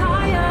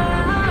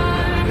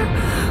tired.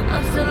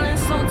 I'm feeling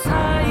so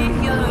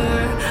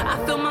tired.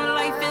 I feel my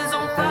life is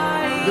on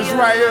fire. This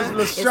right here is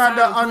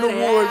LaShonda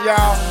Underwood,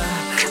 y'all.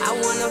 I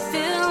wanna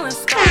feel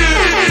inspired. I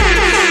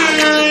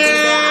wanna think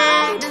that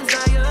I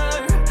desire.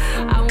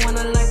 I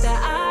wanna life that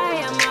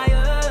I admire.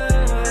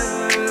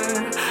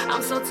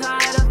 I'm so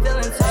tired of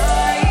feeling tired.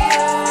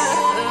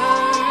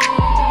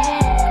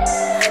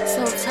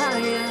 So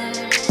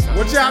tired.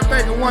 What y'all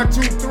thinking? 1,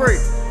 2, 3.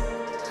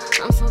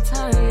 I'm so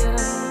tired.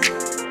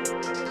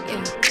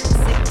 Yeah.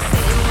 Sitting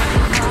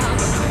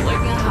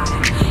working hard.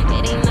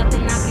 It ain't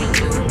nothing I can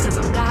do, 'cause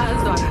I'm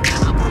God's daughter.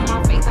 I put my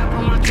faith, I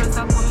put my trust,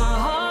 I put my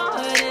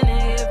heart in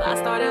it. If I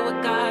started with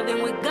God,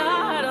 then with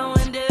God I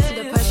went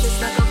there. The pressure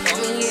stuck up on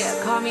me,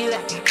 yeah, call me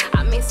lacking.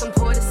 I made some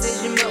poor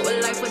decisions, built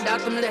with life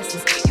without them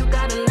lessons. You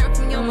gotta learn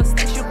from your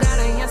mistakes, you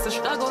gotta answer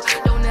struggle.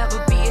 Don't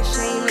ever be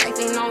ashamed, life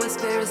ain't always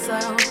fair, so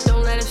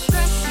don't let it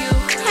stress you.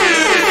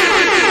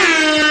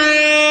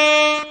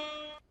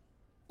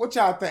 What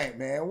y'all think,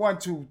 man? 1,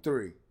 2,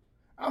 3.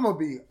 I'm gonna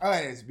be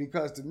honest,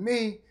 because to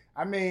me,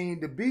 I mean,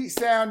 the beat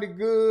sounded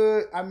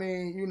good. I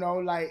mean, you know,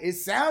 like it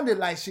sounded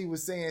like she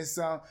was saying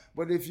something,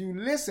 but if you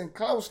listen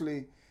closely,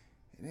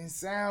 it didn't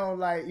sound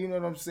like, you know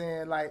what I'm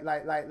saying,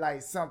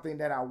 like something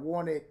that I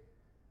wanted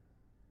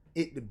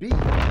it to be.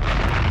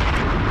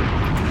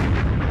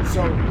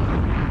 So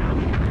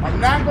I'm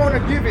not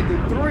gonna give it the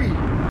 3,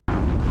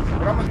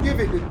 but I'm gonna give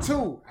it the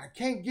 2. I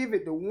can't give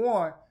it the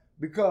 1.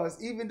 Because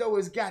even though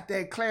it's got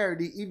that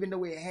clarity, even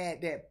though it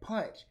had that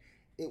punch,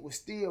 it was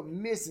still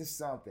missing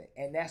something.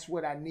 And that's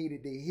what I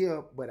needed to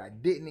hear, but I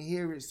didn't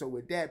hear it. So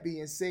with that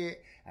being said,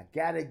 I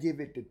gotta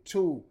give it the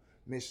 2,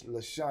 Miss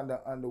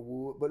LaShonda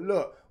Underwood. But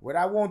look, what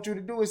I want you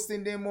to do is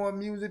send in more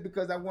music,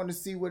 because I want to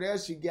see what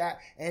else you got.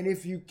 And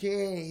if you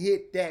can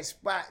hit that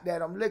spot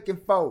that I'm looking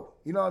for,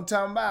 you know what I'm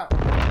talking about?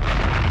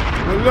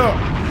 But look,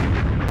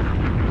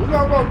 we're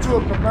gonna go to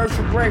a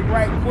commercial break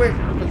right quick,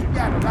 because we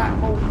got a lot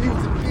more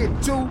music to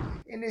get to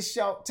in this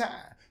short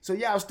time. So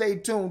y'all stay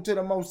tuned to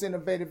the most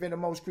innovative and the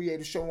most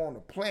creative show on the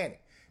planet.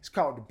 It's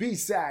called The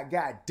B-Side,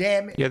 God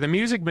damn it. Yeah, the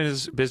music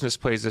business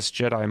plays this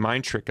Jedi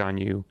mind trick on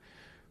you,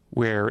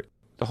 where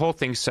the whole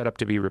thing's set up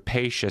to be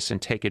rapacious and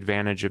take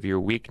advantage of your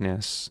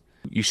weakness.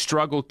 You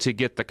struggle to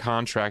get the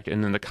contract,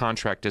 and then the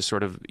contract is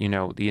sort of, you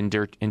know, the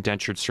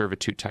indentured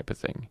servitude type of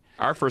thing.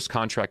 Our first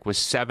contract was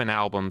 7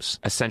 albums,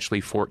 essentially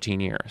 14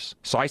 years.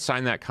 So I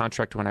signed that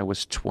contract when I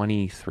was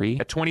 23.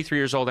 At 23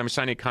 years old, I'm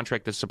signing a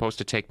contract that's supposed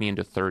to take me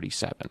into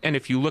 37. And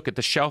if you look at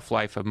the shelf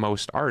life of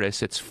most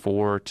artists, it's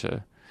 4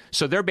 to...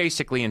 So they're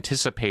basically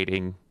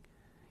anticipating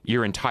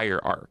your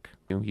entire arc.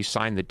 You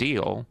sign the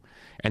deal,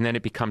 and then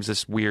it becomes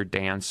this weird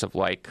dance of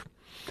like,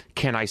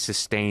 can I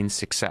sustain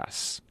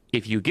success?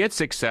 If you get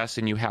success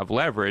and you have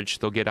leverage,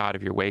 they'll get out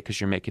of your way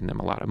because you're making them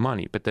a lot of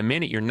money. But the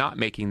minute you're not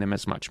making them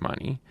as much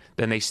money,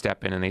 then they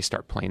step in and they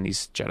start playing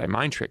these Jedi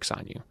mind tricks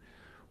on you.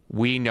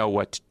 We know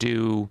what to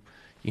do.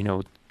 You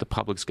know, the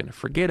public's going to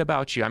forget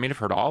about you. I mean, I've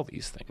heard all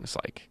these things.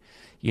 Like,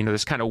 you know,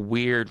 this kind of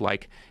weird,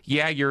 like,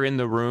 yeah, you're in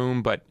the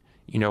room, but,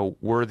 you know,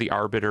 we're the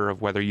arbiter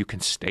of whether you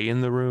can stay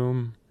in the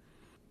room.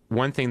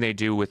 One thing they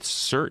do with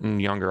certain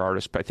younger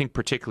artists, but I think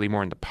particularly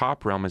more in the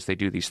pop realm, is they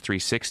do these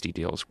 360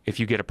 deals. If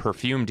you get a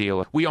perfume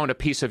deal, we own a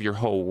piece of your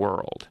whole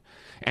world.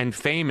 And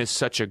fame is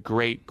such a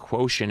great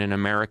quotient in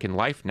American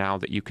life now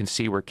that you can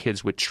see where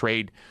kids would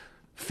trade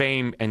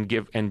fame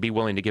and be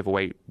willing to give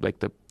away like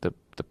the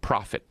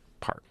profit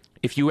part.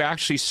 If you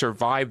actually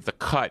survive the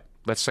cut,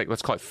 let's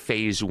call it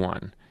phase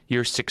 1.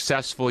 You're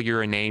successful,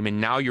 you're a name, and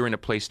now you're in a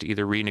place to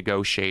either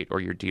renegotiate or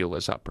your deal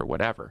is up or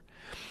whatever.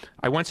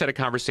 I once had a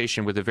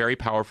conversation with a very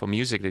powerful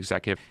music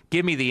executive.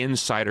 Give me the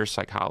insider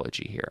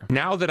psychology here.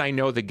 Now that I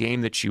know the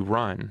game that you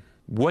run,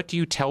 what do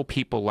you tell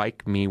people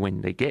like me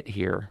when they get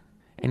here?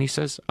 And he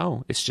says,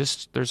 oh, it's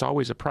just, there's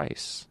always a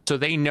price. So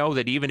they know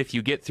that even if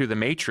you get through the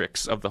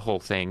matrix of the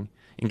whole thing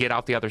and get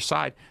out the other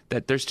side,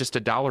 that there's just a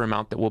dollar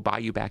amount that will buy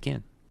you back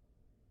in.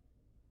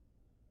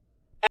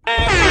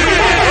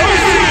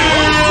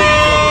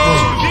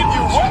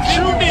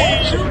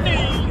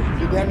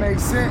 Did that make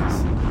sense?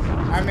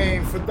 I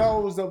mean, for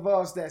those of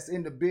us that's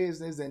in the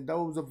business and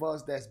those of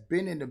us that's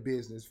been in the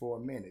business for a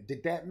minute,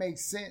 did that make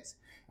sense?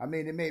 I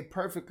mean, it made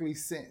perfectly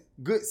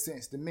good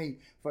sense to me,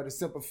 for the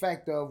simple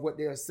fact of what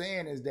they're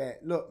saying is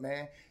that, look,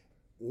 man,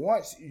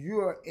 once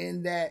you're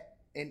in that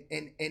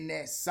in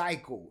that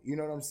cycle, you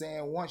know what I'm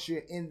saying? Once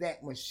you're in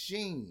that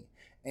machine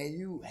and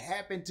you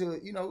happen to,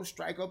 you know,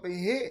 strike up a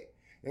hit,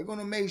 they're going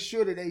to make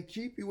sure that they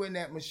keep you in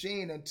that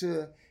machine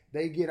until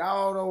they get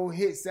all those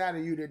hits out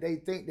of you that they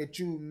think that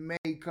you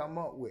may come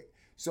up with.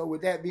 So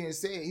with that being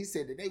said, he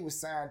said that they were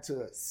signed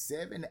to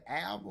 7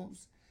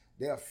 albums,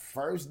 their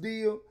first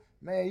deal.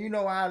 Man, you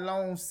know how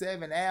long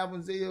 7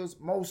 albums is?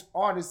 Most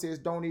artists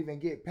don't even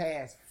get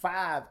past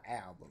 5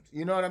 albums.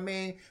 You know what I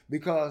mean?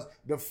 Because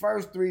the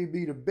first 3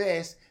 be the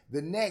best.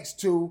 The next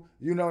 2,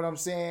 you know what I'm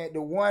saying?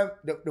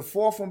 The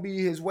fourth one be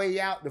his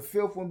way out. The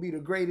 5th one be the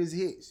greatest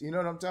hits. You know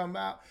what I'm talking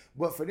about?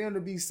 But for them to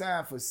be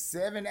signed for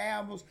 7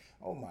 albums,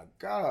 oh my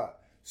God.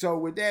 So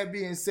with that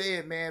being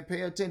said, man,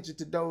 pay attention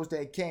to those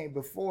that came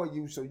before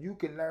you so you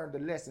can learn the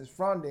lessons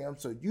from them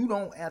so you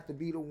don't have to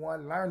be the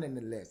one learning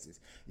the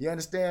lessons. You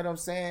understand what I'm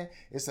saying?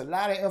 It's a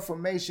lot of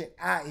information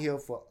out here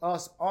for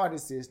us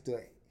artists to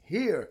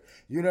hear.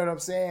 You know what I'm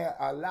saying?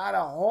 A lot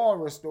of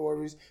horror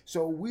stories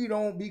so we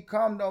don't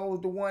become the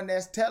one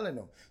that's telling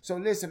them. So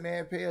listen,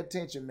 man, pay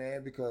attention,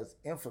 man, because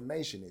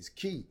information is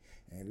key.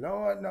 And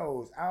Lord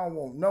knows, I don't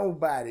want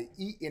nobody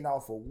eating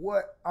off of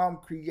what I'm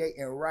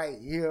creating right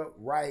here,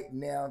 right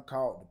now,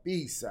 called the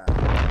B-side.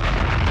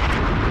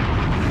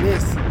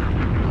 Listen,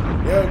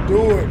 they'll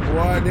do it,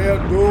 boy.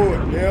 They'll do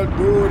it. They'll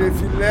do it if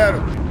you let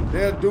them.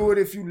 They'll do it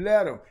if you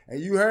let them.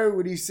 And you heard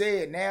what he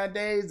said.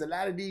 Nowadays, a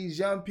lot of these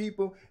young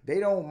people, they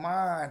don't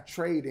mind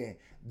trading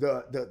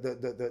the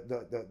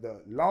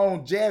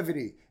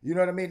longevity. You know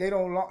what I mean? They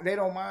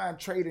don't mind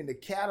trading the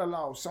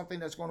catalog, something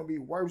that's going to be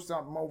worth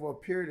something over a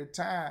period of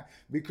time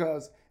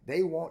because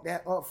they want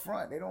that up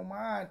front. They don't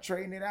mind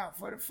trading it out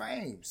for the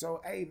fame. So,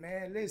 hey,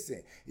 man,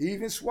 listen.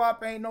 Even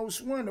swap ain't no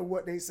swindle,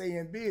 what they say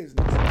in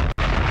business.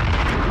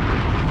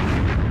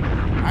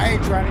 I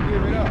ain't trying to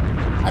give it up.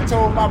 I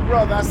told my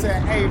brother, I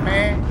said, hey,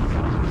 man,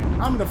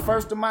 I'm the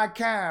first of my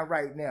kind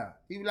right now.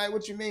 He was like,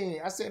 what you mean?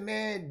 I said,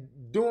 man,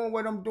 doing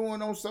what I'm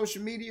doing on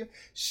social media,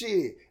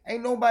 shit,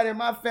 ain't nobody in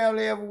my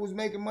family ever was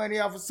making money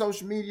off of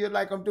social media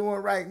like I'm doing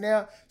right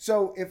now.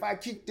 So if I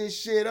keep this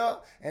shit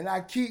up and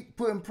I keep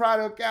putting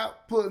product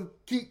out,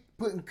 keep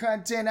putting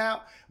content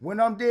out, when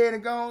I'm dead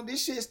and gone,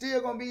 this shit still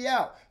gonna be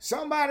out.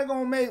 Somebody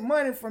gonna make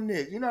money from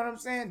this. You know what I'm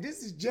saying?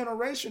 This is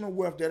generational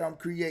wealth that I'm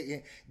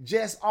creating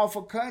just off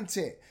of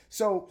content.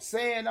 So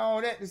saying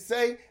all that to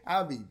say,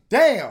 I'll be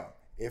damned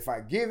if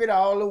I give it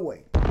all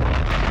away.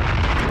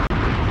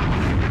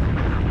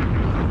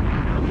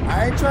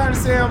 I ain't trying to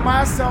sell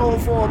my soul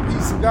for a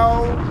piece of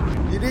gold.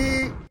 You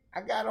dig? I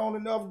got on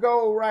enough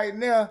gold right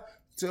now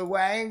to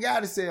where I ain't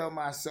got to sell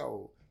my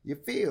soul. You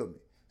feel me?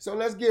 So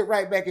let's get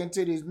right back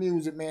into this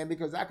music, man,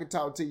 because I could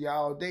talk to you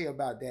all day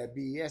about that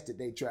BS that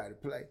they try to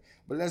play.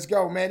 But let's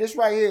go, man. This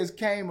right here is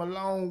Came a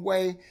Long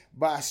Way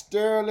by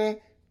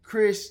Sterling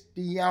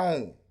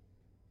Christian.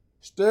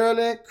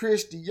 Sterling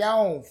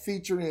Christian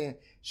featuring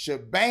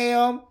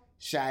Shabam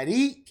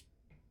Sadiq.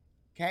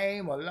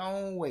 Came a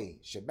long way.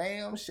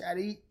 Shabam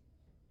Sadiq.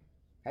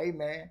 Hey,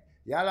 man,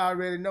 y'all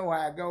already know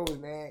how it goes,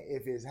 man.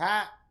 If it's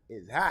hot,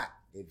 it's hot.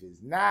 If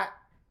it's not,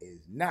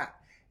 it's not.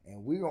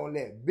 And we're going to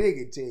let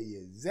Biggie tell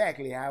you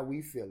exactly how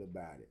we feel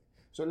about it.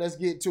 So let's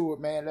get to it,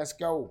 man. Let's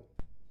go.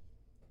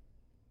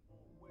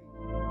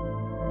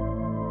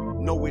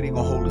 No way they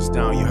going to hold us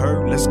down, you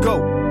heard? Let's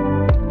go.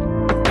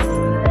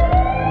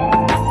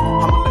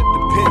 I'ma let the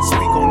pen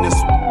speak on this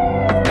one.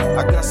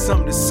 I got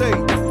something to say.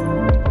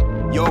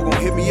 Y'all gonna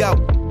hit me out.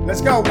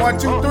 Let's go. 1,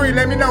 2, 3.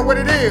 Let me know what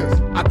it is.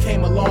 I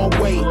came a long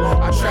way.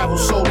 I traveled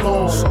so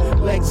long.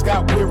 Legs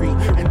got weary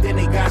and then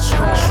they got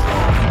strong.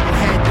 People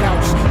had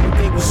doubts, but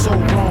they were so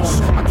wrong.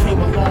 I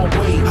came a long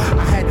way.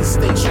 I had to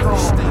stay strong.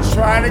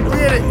 Trying to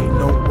get it.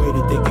 No way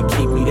that they could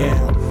keep me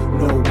down.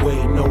 No way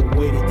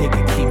that they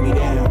could keep me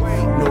down.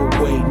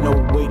 No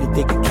way that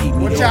they could keep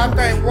me down. What y'all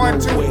think? 1,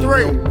 2, 3.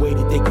 No way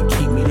that they could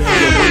keep me down.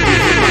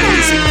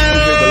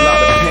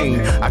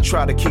 I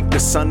try to keep the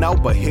sun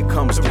out, but here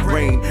comes the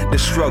rain. The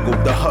struggle,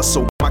 the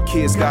hustle, my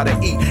kids gotta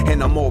eat,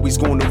 and I'm always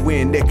gonna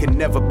win. There can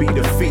never be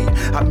defeat.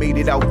 I made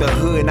it out the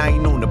hood, I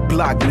ain't on the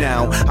block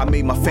now. I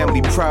made my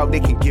family proud, they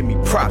can give me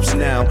props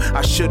now.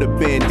 I should have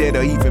been dead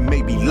or even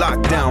maybe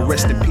locked down.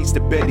 Rest in peace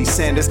to Betty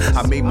Sanders,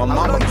 I made my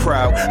mama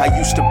proud. I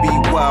used to be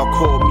wild,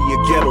 called me a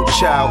ghetto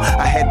child.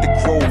 I had to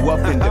grow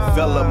up and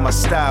develop my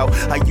style.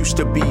 I used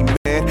to be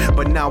mad,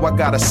 but now I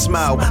got a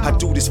smile. I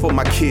do this for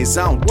my kids,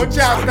 I don't do what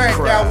y'all think,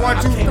 y'all?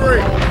 1, 2,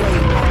 3.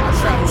 I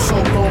traveled so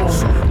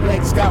long,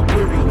 legs got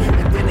weary,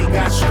 and then they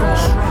got strong.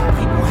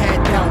 People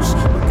had doubts,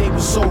 but they were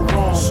so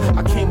wrong.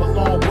 I came a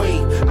long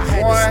way, I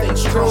had to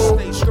stay strong.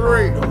 1, 2,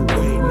 3.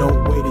 No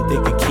way that they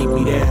could keep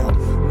me down.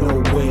 No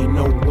way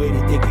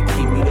that they could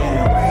keep me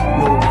down.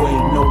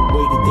 No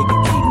way that they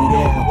could keep me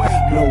down.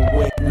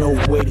 No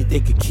way that they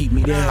could keep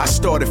me down. I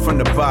started from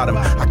the bottom,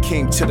 I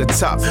came to the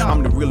top.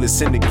 I'm the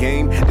realest in the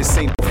game, this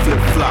ain't no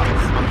flip-flop.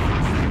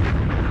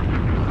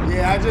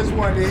 Yeah, I just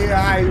wanted to hear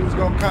how he was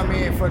going to come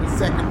in for the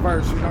second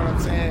verse, you know what I'm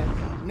saying?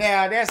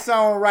 Now, that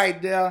song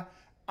right there,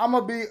 I'm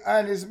going to be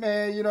honest,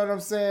 man, you know what I'm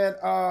saying?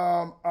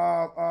 I'm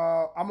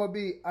going to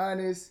be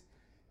honest.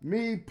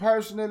 Me,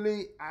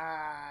 personally,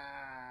 I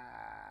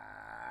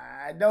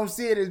don't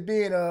see it as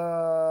being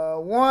a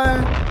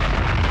 1.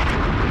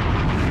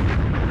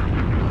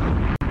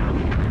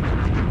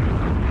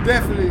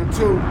 Definitely a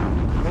 2.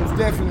 Most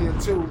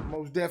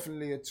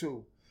definitely a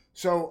 2.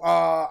 So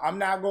I'm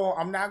not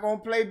gonna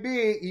play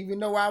big, even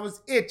though I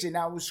was itching.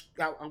 I was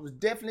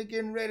definitely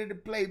getting ready to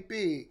play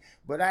big,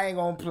 but I ain't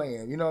gonna play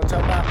him. You know what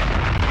I'm talking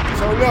about?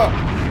 So look,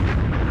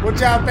 what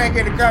y'all think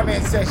in the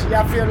comment section?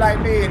 Y'all feel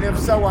like me, and if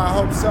so, I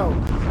hope so.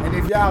 And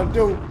if y'all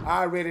do,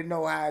 I already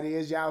know how it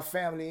is. Y'all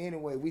family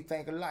anyway. We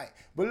think alike.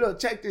 But look,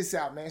 check this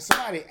out, man.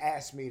 Somebody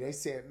asked me. They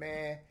said,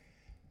 "Man,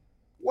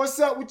 what's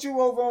up with you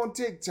over on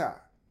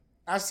TikTok?"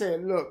 I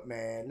said, "Look,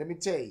 man, let me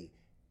tell you.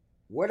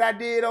 What I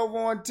did over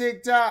on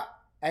TikTok,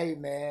 hey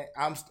man,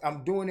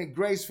 I'm doing it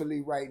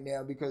gracefully right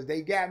now because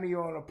they got me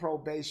on a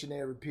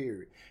probationary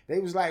period. They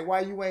was like, why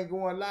you ain't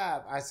going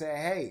live? I said,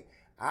 hey,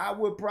 I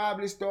would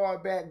probably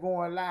start back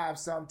going live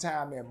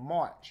sometime in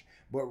March.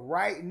 But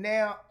right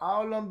now,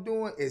 all I'm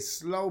doing is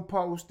slow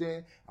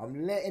posting.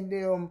 I'm letting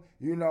them,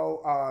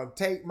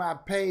 take my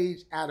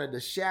page out of the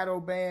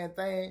shadow ban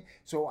thing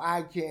so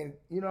I can,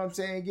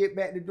 get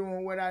back to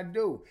doing what I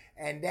do.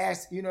 And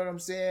that's,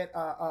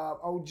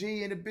 OG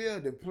in the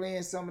building,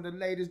 playing some of the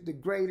latest, the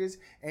greatest,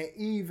 and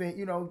even,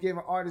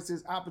 giving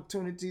artists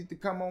opportunities to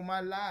come on my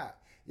live.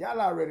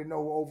 Y'all already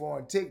know over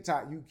on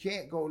TikTok, you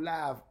can't go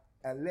live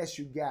unless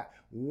you got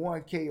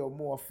 1K or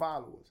more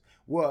followers.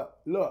 Well,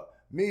 look.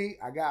 Me,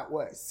 I got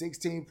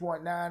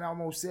 16.9,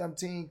 almost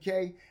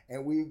 17K,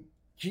 and we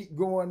keep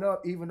going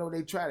up even though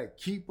they try to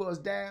keep us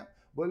down.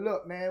 But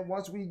look, man,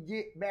 once we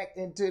get back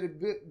into the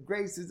good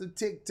graces of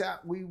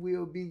TikTok, we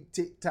will be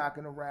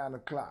TikToking around the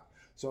clock.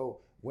 So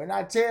when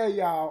I tell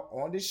y'all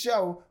on the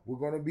show, we're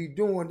going to be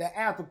doing the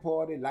after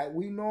party like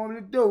we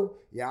normally do,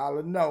 y'all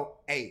will know,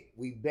 hey,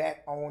 we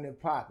back on and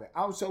popping.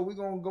 Also, we're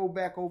going to go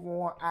back over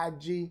on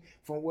IG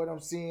from what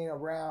I'm seeing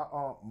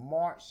around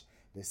March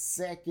the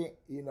 2nd,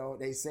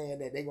 they saying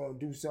that they're going to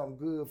do something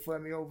good for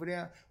me over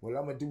there. Well,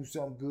 I'm going to do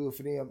something good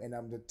for them, and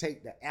I'm going to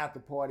take the after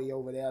party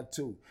over there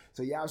too.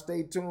 So y'all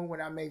stay tuned when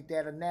I make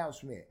that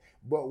announcement.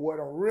 But what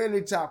I'm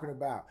really talking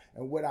about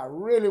and what I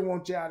really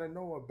want y'all to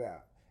know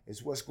about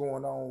is what's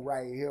going on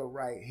right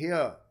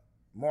here.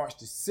 March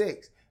the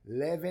 6th,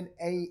 11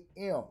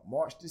 a.m.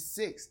 March the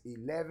 6th,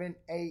 11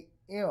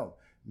 a.m.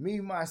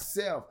 Me,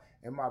 myself,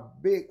 and my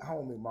big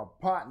homie, my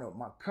partner,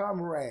 my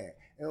comrade,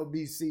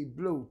 LBC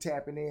Blue,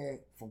 tapping in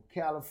from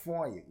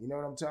California. You know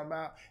what I'm talking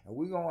about? And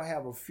we're going to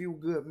have a few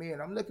good men.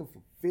 I'm looking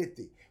for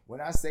 50. When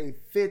I say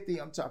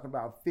 50, I'm talking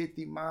about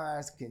 50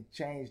 minds can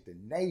change the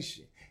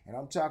nation. And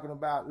I'm talking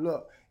about,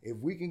 look, if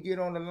we can get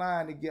on the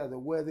line together,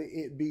 whether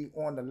it be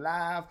on the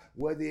live,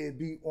 whether it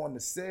be on the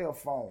cell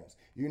phones,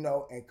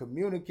 and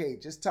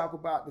communicate, just talk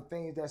about the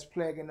things that's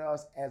plaguing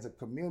us as a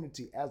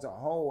community, as a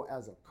whole,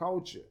 as a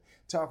culture.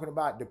 Talking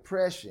about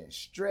depression,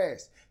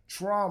 stress,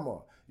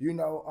 trauma,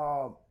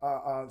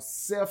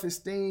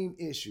 self-esteem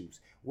issues,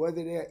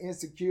 whether they're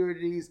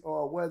insecurities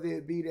or whether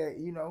it be that,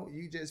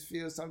 you just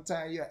feel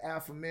sometimes you're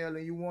alpha male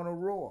and you want to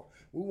roar.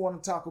 We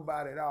want to talk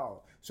about it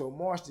all. So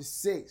March the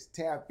 6th,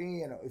 tap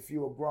in if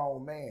you're a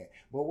grown man.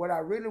 But what I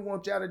really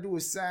want y'all to do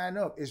is sign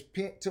up. Is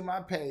pin to my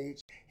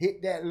page,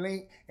 hit that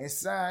link and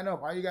sign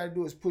up. All you got to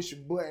do is push a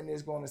button.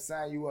 It's going to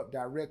sign you up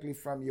directly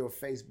from your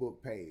Facebook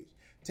page.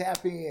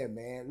 Tap in,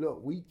 man.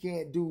 Look, we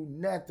can't do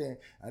nothing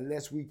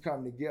unless we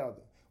come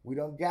together. We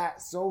done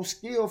got so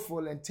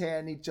skillful in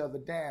tearing each other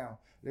down.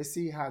 Let's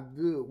see how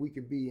good we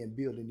can be in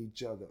building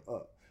each other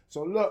up.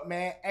 So look,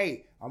 man,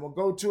 hey, I'm going to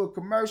go to a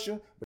commercial,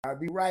 but I'll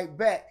be right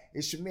back.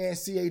 It's your man,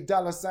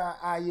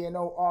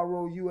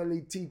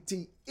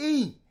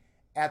 CA$INOROULETTE.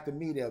 After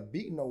me, there'll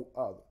be no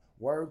other.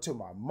 Word to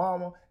my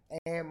mama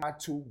and my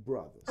two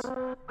brothers.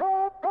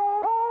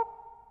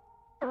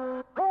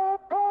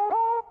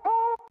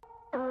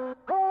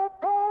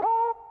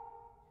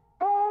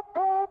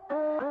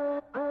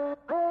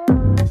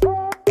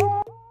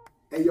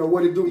 Hey, yo,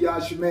 what it do, y'all?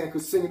 It's your man,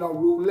 Casino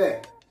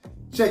Roulette.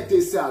 Check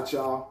this out,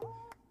 y'all.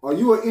 Are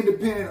you an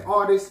independent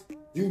artist?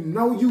 You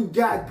know you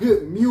got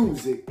good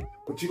music,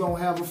 but you don't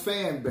have a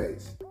fan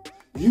base.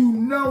 You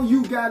know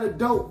you got a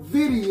dope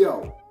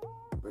video,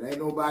 but ain't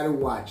nobody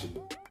watching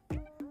it.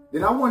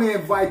 Then I want to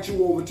invite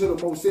you over to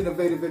the most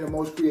innovative and the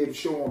most creative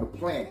show on the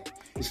planet.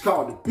 It's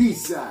called The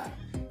B-Side.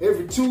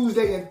 Every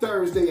Tuesday and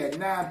Thursday at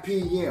 9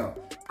 p.m.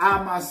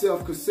 I,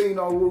 myself,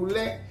 Casino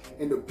Roulette,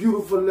 and the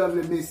beautiful,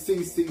 lovely Miss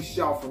CC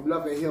Shaw from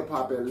Love and Hip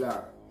Hop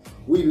Atlanta.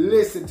 We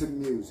listen to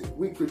music,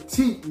 we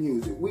critique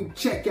music, we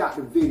check out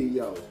the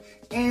videos,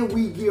 and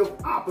we give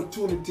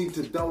opportunity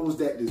to those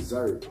that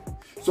deserve it.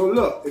 So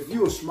look, if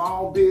you're a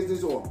small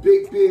business or a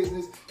big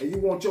business and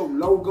you want your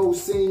logo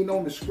seen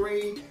on the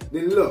screen,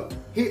 then look,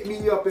 hit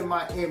me up in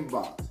my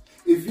inbox.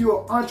 If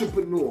you're an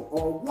entrepreneur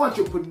or a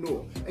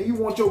wantrepreneur and you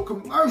want your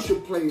commercial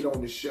played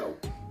on the show,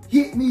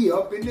 hit me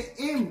up in the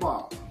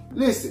inbox.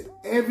 Listen,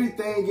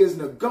 everything is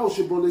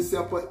negotiable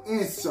except for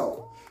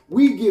insult.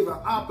 We giving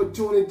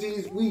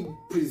opportunities, we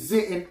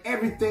presenting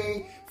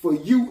everything for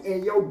you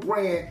and your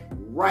brand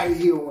right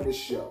here on the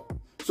show.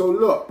 So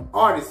look,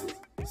 artists,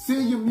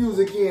 send your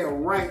music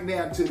in right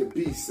now to the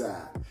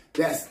B-Side.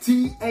 That's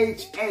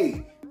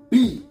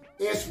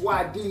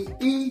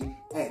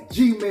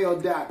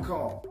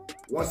THABSYDE@gmail.com.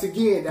 Once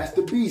again, that's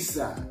the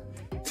B-Side.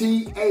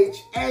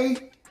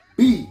 THABSYDE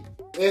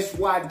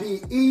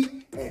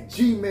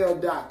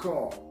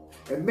syde@gmail.com.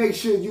 And make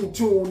sure you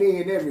tune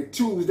in every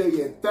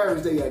Tuesday and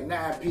Thursday at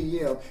 9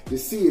 p.m. to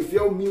see if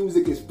your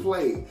music is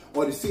played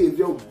or to see if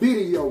your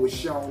video is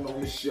shown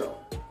on the show.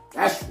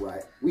 That's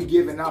right. We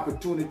giving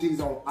opportunities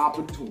on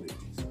opportunities.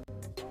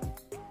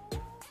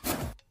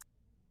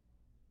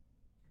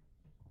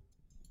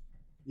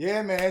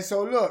 Yeah, man.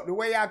 So look, the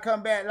way I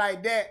come back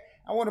like that,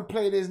 I want to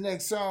play this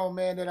next song,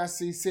 man, that I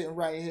see sitting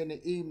right here in the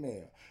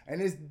email.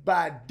 And it's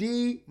by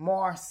D.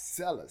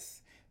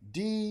 Marcellus.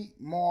 D.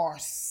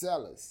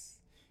 Marcellus.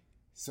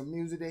 Some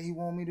music that he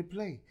want me to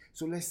play.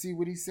 So let's see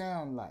what he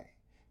sound like.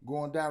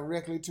 Going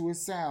directly to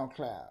his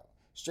SoundCloud.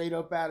 Straight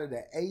up out of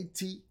the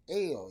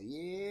ATL.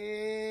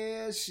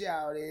 Yeah,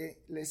 shout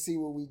it. Let's see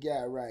what we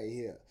got right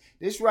here.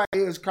 This right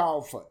here is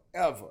called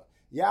Forever.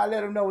 Y'all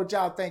let them know what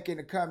y'all think in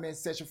the comment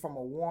section from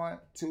a 1,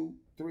 2,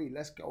 3.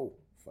 Let's go.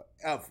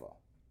 Forever.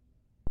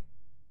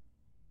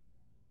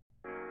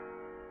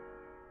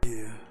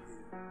 Yeah.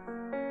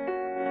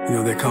 You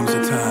know, there comes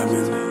a time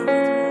in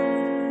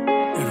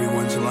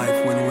everyone's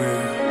life when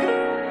we're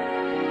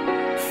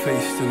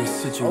faced in a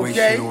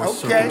situation or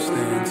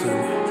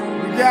circumstance.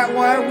 We got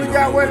one. We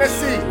got one. Let's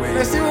see.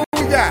 Let's see what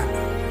we got.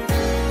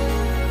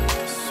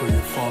 So you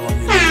fall on your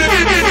knees.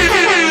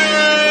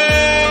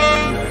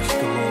 You ask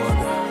the Lord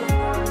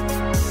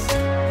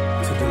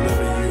to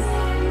deliver you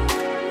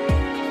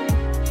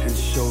and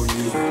show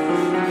you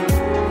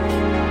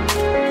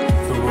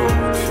the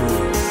road to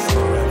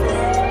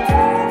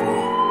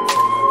forever.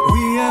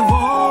 We have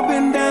all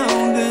been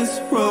down this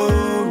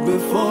road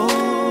before.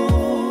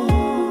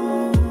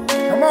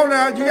 Come on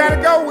now. You got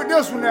to go with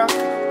this one now.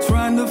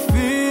 Trying to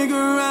figure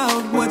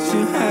out what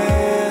you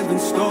have in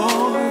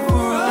store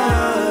for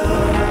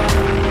us.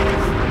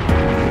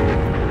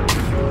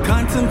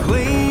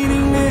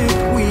 Contemplating if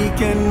we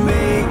can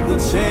make the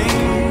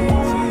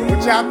change.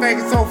 What y'all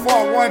thinking so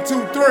far? 1,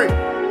 2, 3.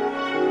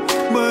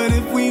 But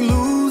if we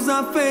lose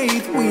our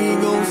faith, we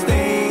gon'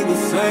 stay the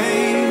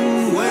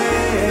same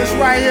way. This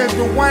right here is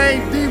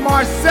Dwayne D.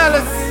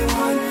 Marcellus.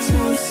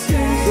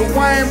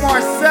 Dwayne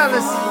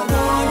Marcellus.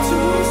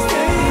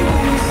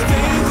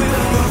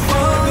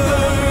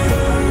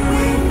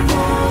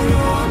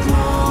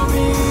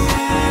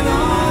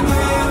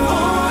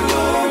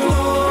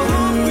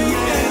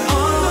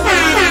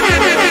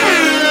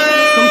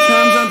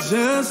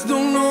 Just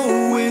don't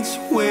know which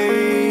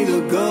way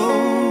to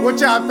go. What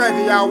y'all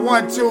thinking, y'all?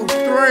 1, 2,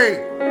 3.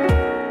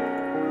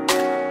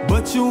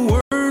 But your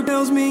word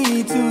tells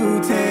me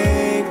to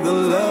take the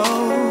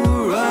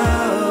low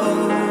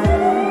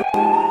road.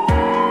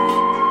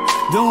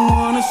 Don't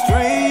wanna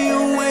stray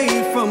away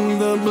from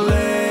the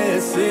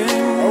blessing.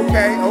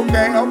 Okay.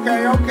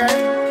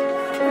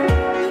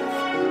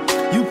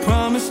 You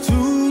promised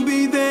to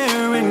be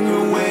there and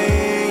you're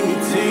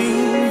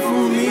waiting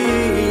for me.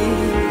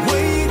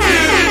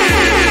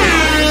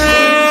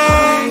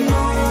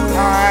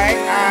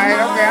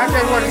 Okay, I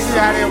just want to see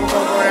how they were going to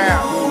go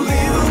down.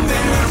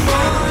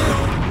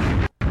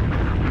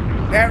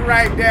 That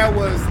right there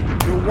was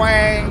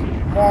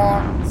Dwayne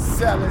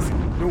Marcellus.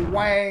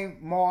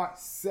 Dwayne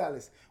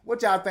Marcellus.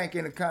 What y'all think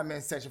in the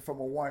comment section from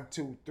a 1,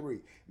 2,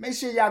 3? Make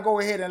sure y'all go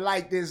ahead and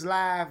like this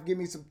live. Give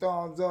me some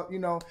thumbs up. You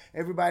know,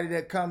 everybody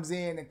that comes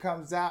in and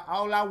comes out.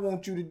 All I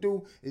want you to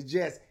do is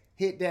just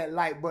hit that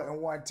like button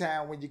one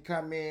time when you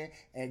come in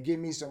and give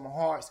me some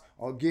hearts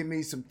or give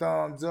me some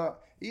thumbs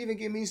up. Even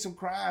give me some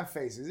crying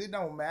faces. It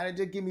don't matter.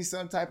 Just give me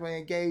some type of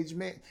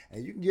engagement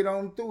and you can get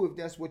on through if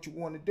that's what you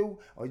want to do,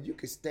 or you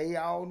can stay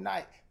all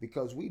night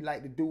because we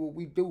like to do what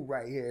we do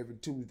right here every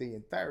Tuesday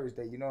and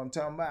Thursday. You know what I'm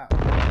talking about?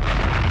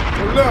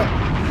 So look,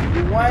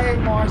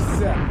 Dwayne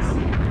Marcellus.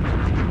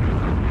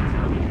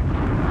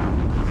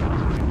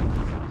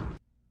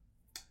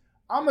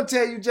 I'm going to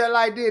tell you just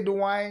like this,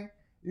 Dwayne.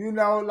 You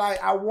know, like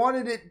I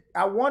wanted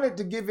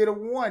to give it a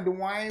 1,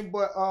 Dwayne,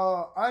 but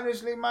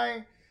honestly,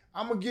 man,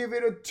 I'm gonna give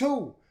it a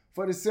 2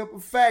 for the simple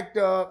fact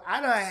of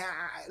I done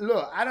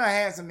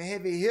had some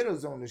heavy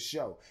hitters on the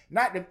show.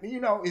 Not the,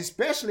 you know,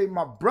 especially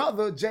my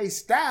brother Jay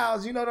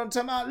Styles. You know what I'm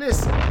talking about?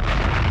 Listen,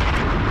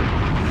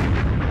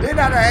 then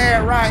I done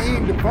had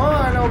Raheem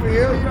DeVaughn over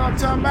here. You know what I'm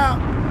talking about?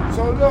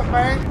 So look,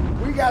 man.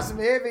 We got some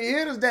heavy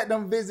hitters that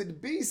done visit the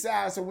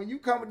B-side. So when you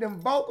come with them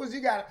vocals,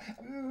 you got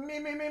me.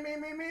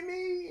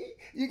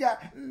 You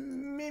got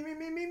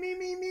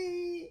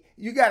me.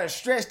 You got to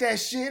stretch that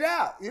shit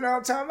out. You know what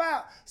I'm talking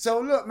about? So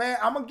look, man,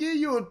 I'm going to give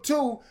you a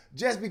 2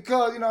 just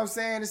because, you know what I'm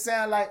saying, it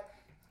sounds like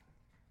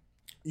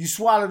you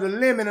swallowed the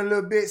lemon a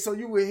little bit, so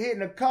you were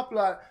hitting a couple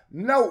of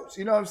notes,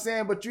 you know what I'm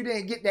saying? But you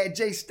didn't get that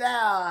J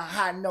Style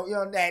high note, you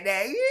know,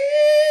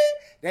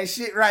 that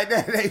shit right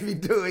there they be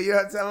doing, you know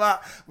what I'm talking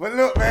about? But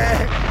look,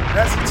 man,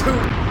 that's a 2. You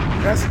know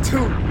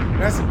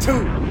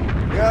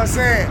what I'm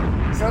saying?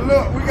 So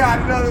look, we got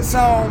another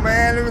song,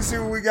 man. Let me see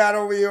what we got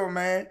over here,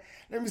 man.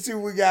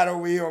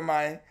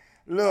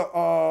 Look,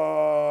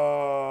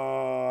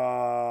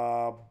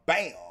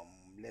 bam.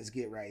 Let's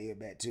get right here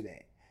back to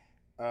that.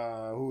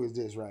 Who is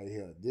this right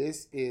here?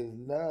 This is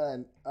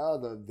none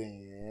other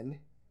than,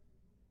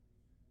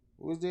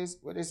 who is this?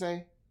 What they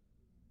say?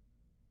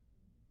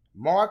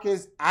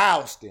 Marcus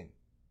Alston.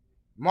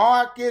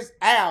 Marcus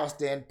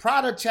Alston,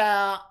 Prada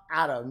Child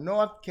out of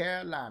North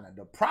Carolina.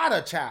 The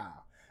Prada Child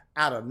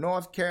out of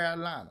North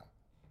Carolina.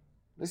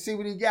 Let's see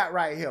what he got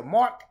right here.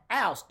 Mark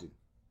Alston.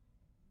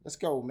 Let's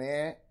go,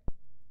 man.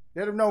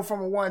 Let him know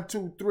from a 1,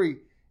 2, 3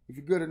 if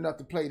you're good enough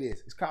to play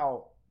this. It's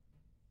called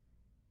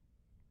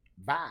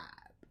Vibe.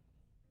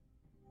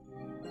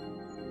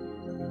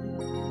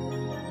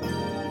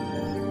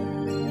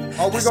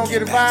 Oh, we're going to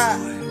get a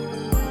vibe?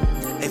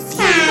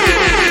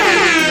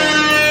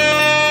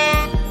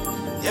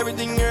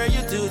 Everything, girl,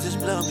 you do just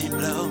blow me,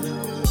 blow.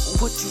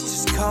 Would you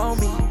just call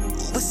me?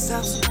 What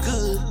sounds so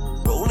good?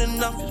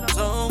 Rolling off your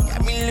tongue,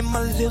 got me in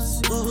my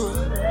lips. Ooh,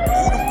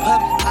 them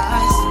puppy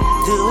eyes,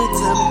 do it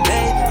to me,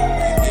 baby.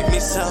 Get me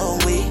so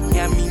weak,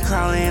 got me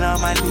crawling on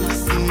my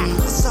knees.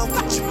 What's up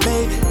with you,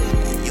 baby?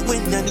 You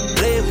ain't nothing to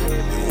play with.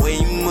 The way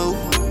you move,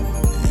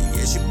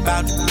 yes, you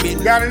about to be.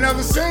 Got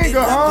another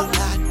single, huh?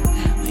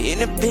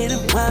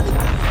 Independent woman.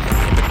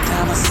 Every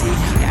time I see you,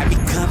 got me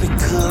coming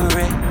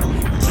correct.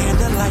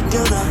 Candlelight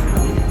dinner,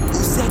 who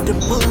set the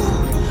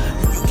mood?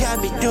 You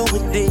got me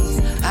doing things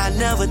I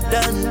never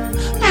done.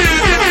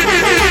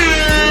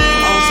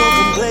 I'm so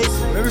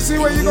complacent. Let me see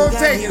where you gonna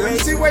take it. Let me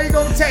see where you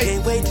gonna take it.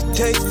 Can't wait to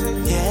taste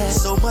it. Yeah,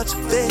 so much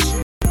fish.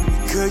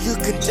 Girl, you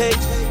can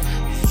taste it.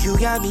 You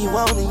got me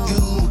wanting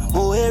you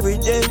more every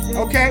day. Okay.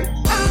 Okay.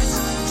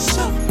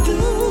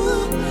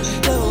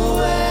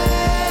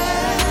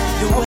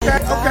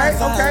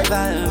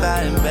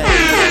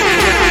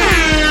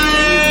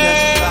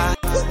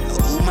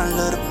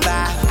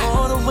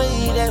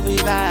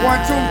 One,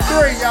 two,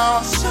 three,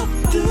 y'all.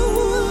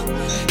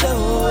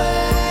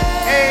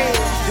 Hey,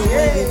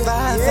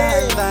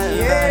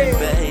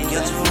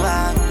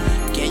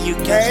 can you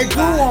catch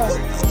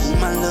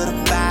my little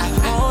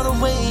vibe? All the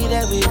way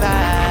that we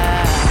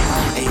vibe.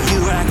 And you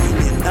rockin'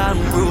 and I'm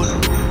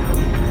ruling.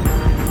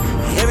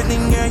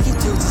 Everything, girl, you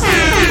do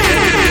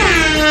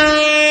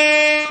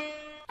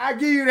I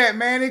give you that,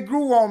 man. It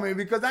grew on me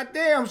because I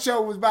damn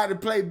sure was about to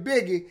play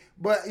Biggie,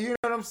 but you know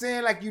what I'm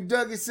saying? Like you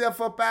dug yourself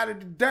up out of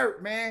the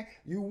dirt, man.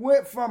 You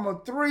went from a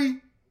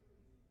 3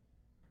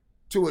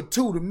 to a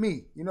 2 to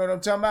me. You know what I'm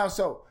talking about?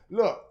 So,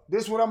 look,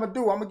 this is what I'm going to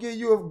do. I'm going to give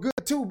you a good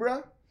 2,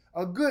 bro.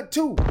 A good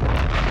 2.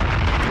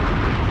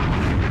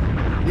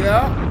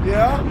 Yeah.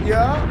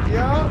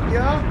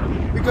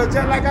 Because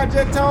just like I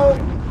just told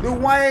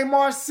Dwayne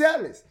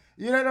Marcellus,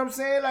 you know what I'm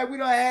saying? Like we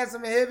done had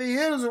some heavy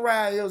hitters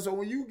around here. So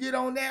when you get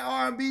on that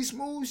R&B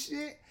smooth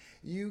shit,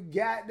 you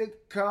got to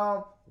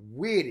come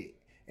with it.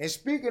 And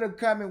speaking of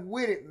coming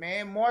with it,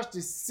 man, March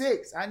the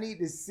 6th, I need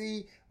to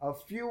see a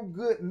few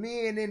good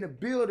men in the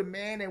building,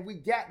 man, and we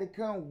got to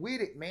come with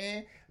it,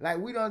 man. Like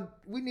we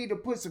need to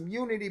put some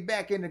unity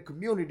back in the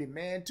community,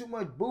 man. Too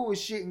much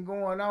bullshitting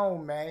going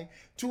on, man.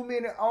 Too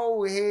many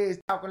old heads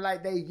talking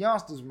like they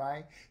youngsters,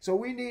 man. So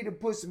we need to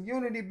put some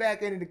unity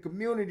back into the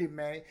community,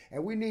 man,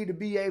 and we need to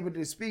be able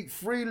to speak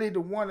freely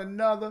to one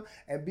another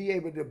and be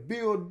able to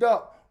build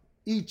up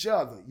each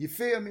other. You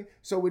feel me?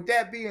 So with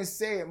that being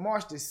said,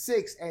 March the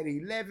 6th at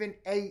 11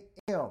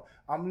 a.m.,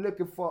 I'm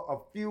looking for a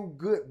few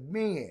good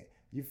men.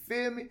 You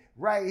feel me?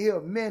 Right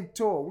here,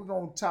 mentor. We're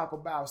going to talk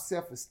about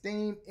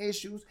self-esteem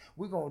issues.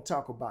 We're going to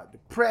talk about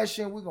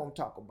depression. We're going to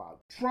talk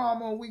about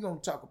trauma. We're going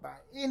to talk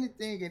about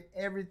anything and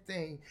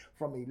everything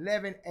from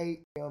 11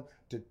 a.m.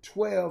 to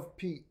 12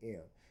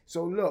 p.m.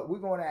 So look, we're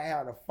going to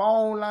have the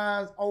phone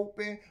lines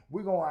open.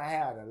 We're going to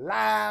have the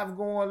live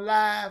going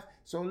live.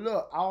 So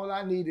look, all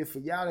I need is for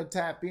y'all to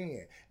tap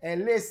in.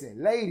 And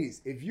listen,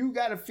 ladies, if you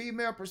got a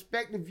female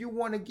perspective you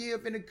want to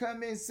give in the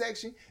comment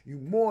section, you're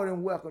more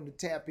than welcome to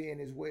tap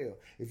in as well.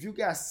 If you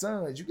got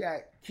sons, you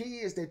got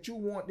kids that you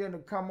want them to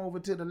come over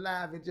to the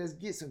live and just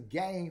get some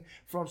game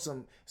from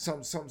some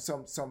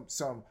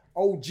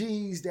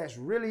OGs that's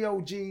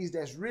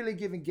really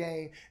giving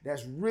game,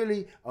 that's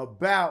really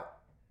about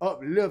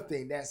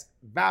uplifting, that's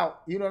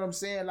about, you know what I'm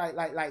saying,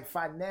 like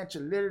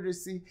financial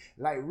literacy,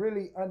 like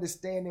really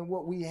understanding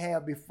what we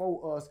have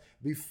before us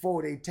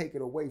before they take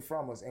it away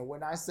from us. And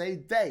when I say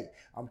they,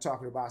 I'm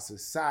talking about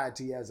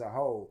society as a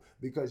whole,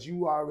 because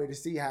you already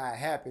see how it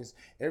happens.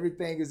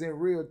 Everything is in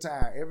real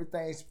time.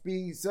 Everything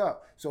speeds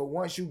up. So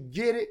once you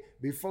get it,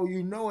 before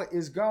you know it,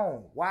 it's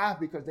gone. Why?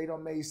 Because they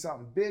done made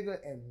something bigger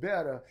and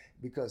better,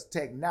 because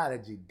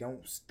technology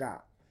don't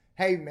stop.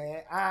 Hey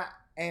man, I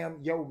am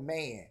your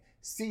man.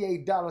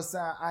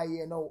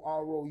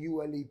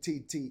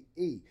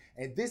 CA$INOROULETTE.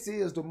 And this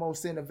is the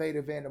most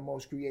innovative and the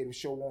most creative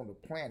show on the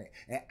planet.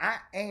 And I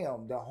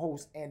am the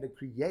host and the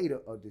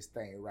creator of this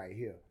thing right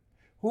here.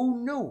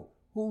 Who knew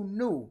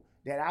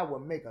that I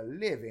would make a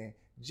living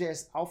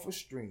just off of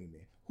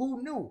streaming?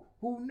 Who knew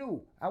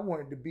I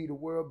wanted to be the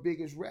world's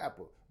biggest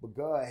rapper? But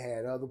God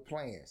had other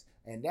plans.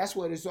 And that's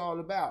what it's all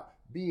about.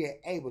 Being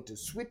able to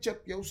switch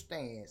up your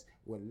stance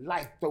when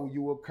life throw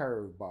you a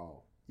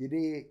curveball. You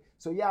dig?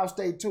 So y'all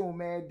stay tuned,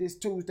 man. This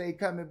Tuesday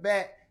coming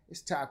back,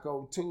 it's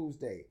Taco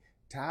Tuesday.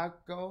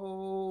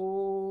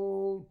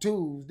 Taco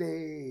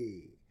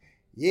Tuesday.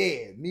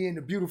 Yeah, me and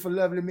the beautiful,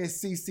 lovely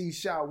Miss CC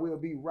Shaw will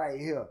be right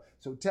here.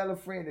 So tell a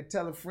friend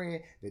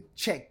to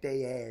check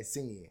their ass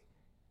in.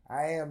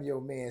 I am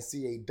your man,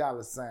 CA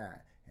 $,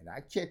 and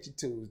I catch you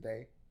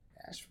Tuesday.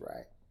 That's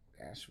right.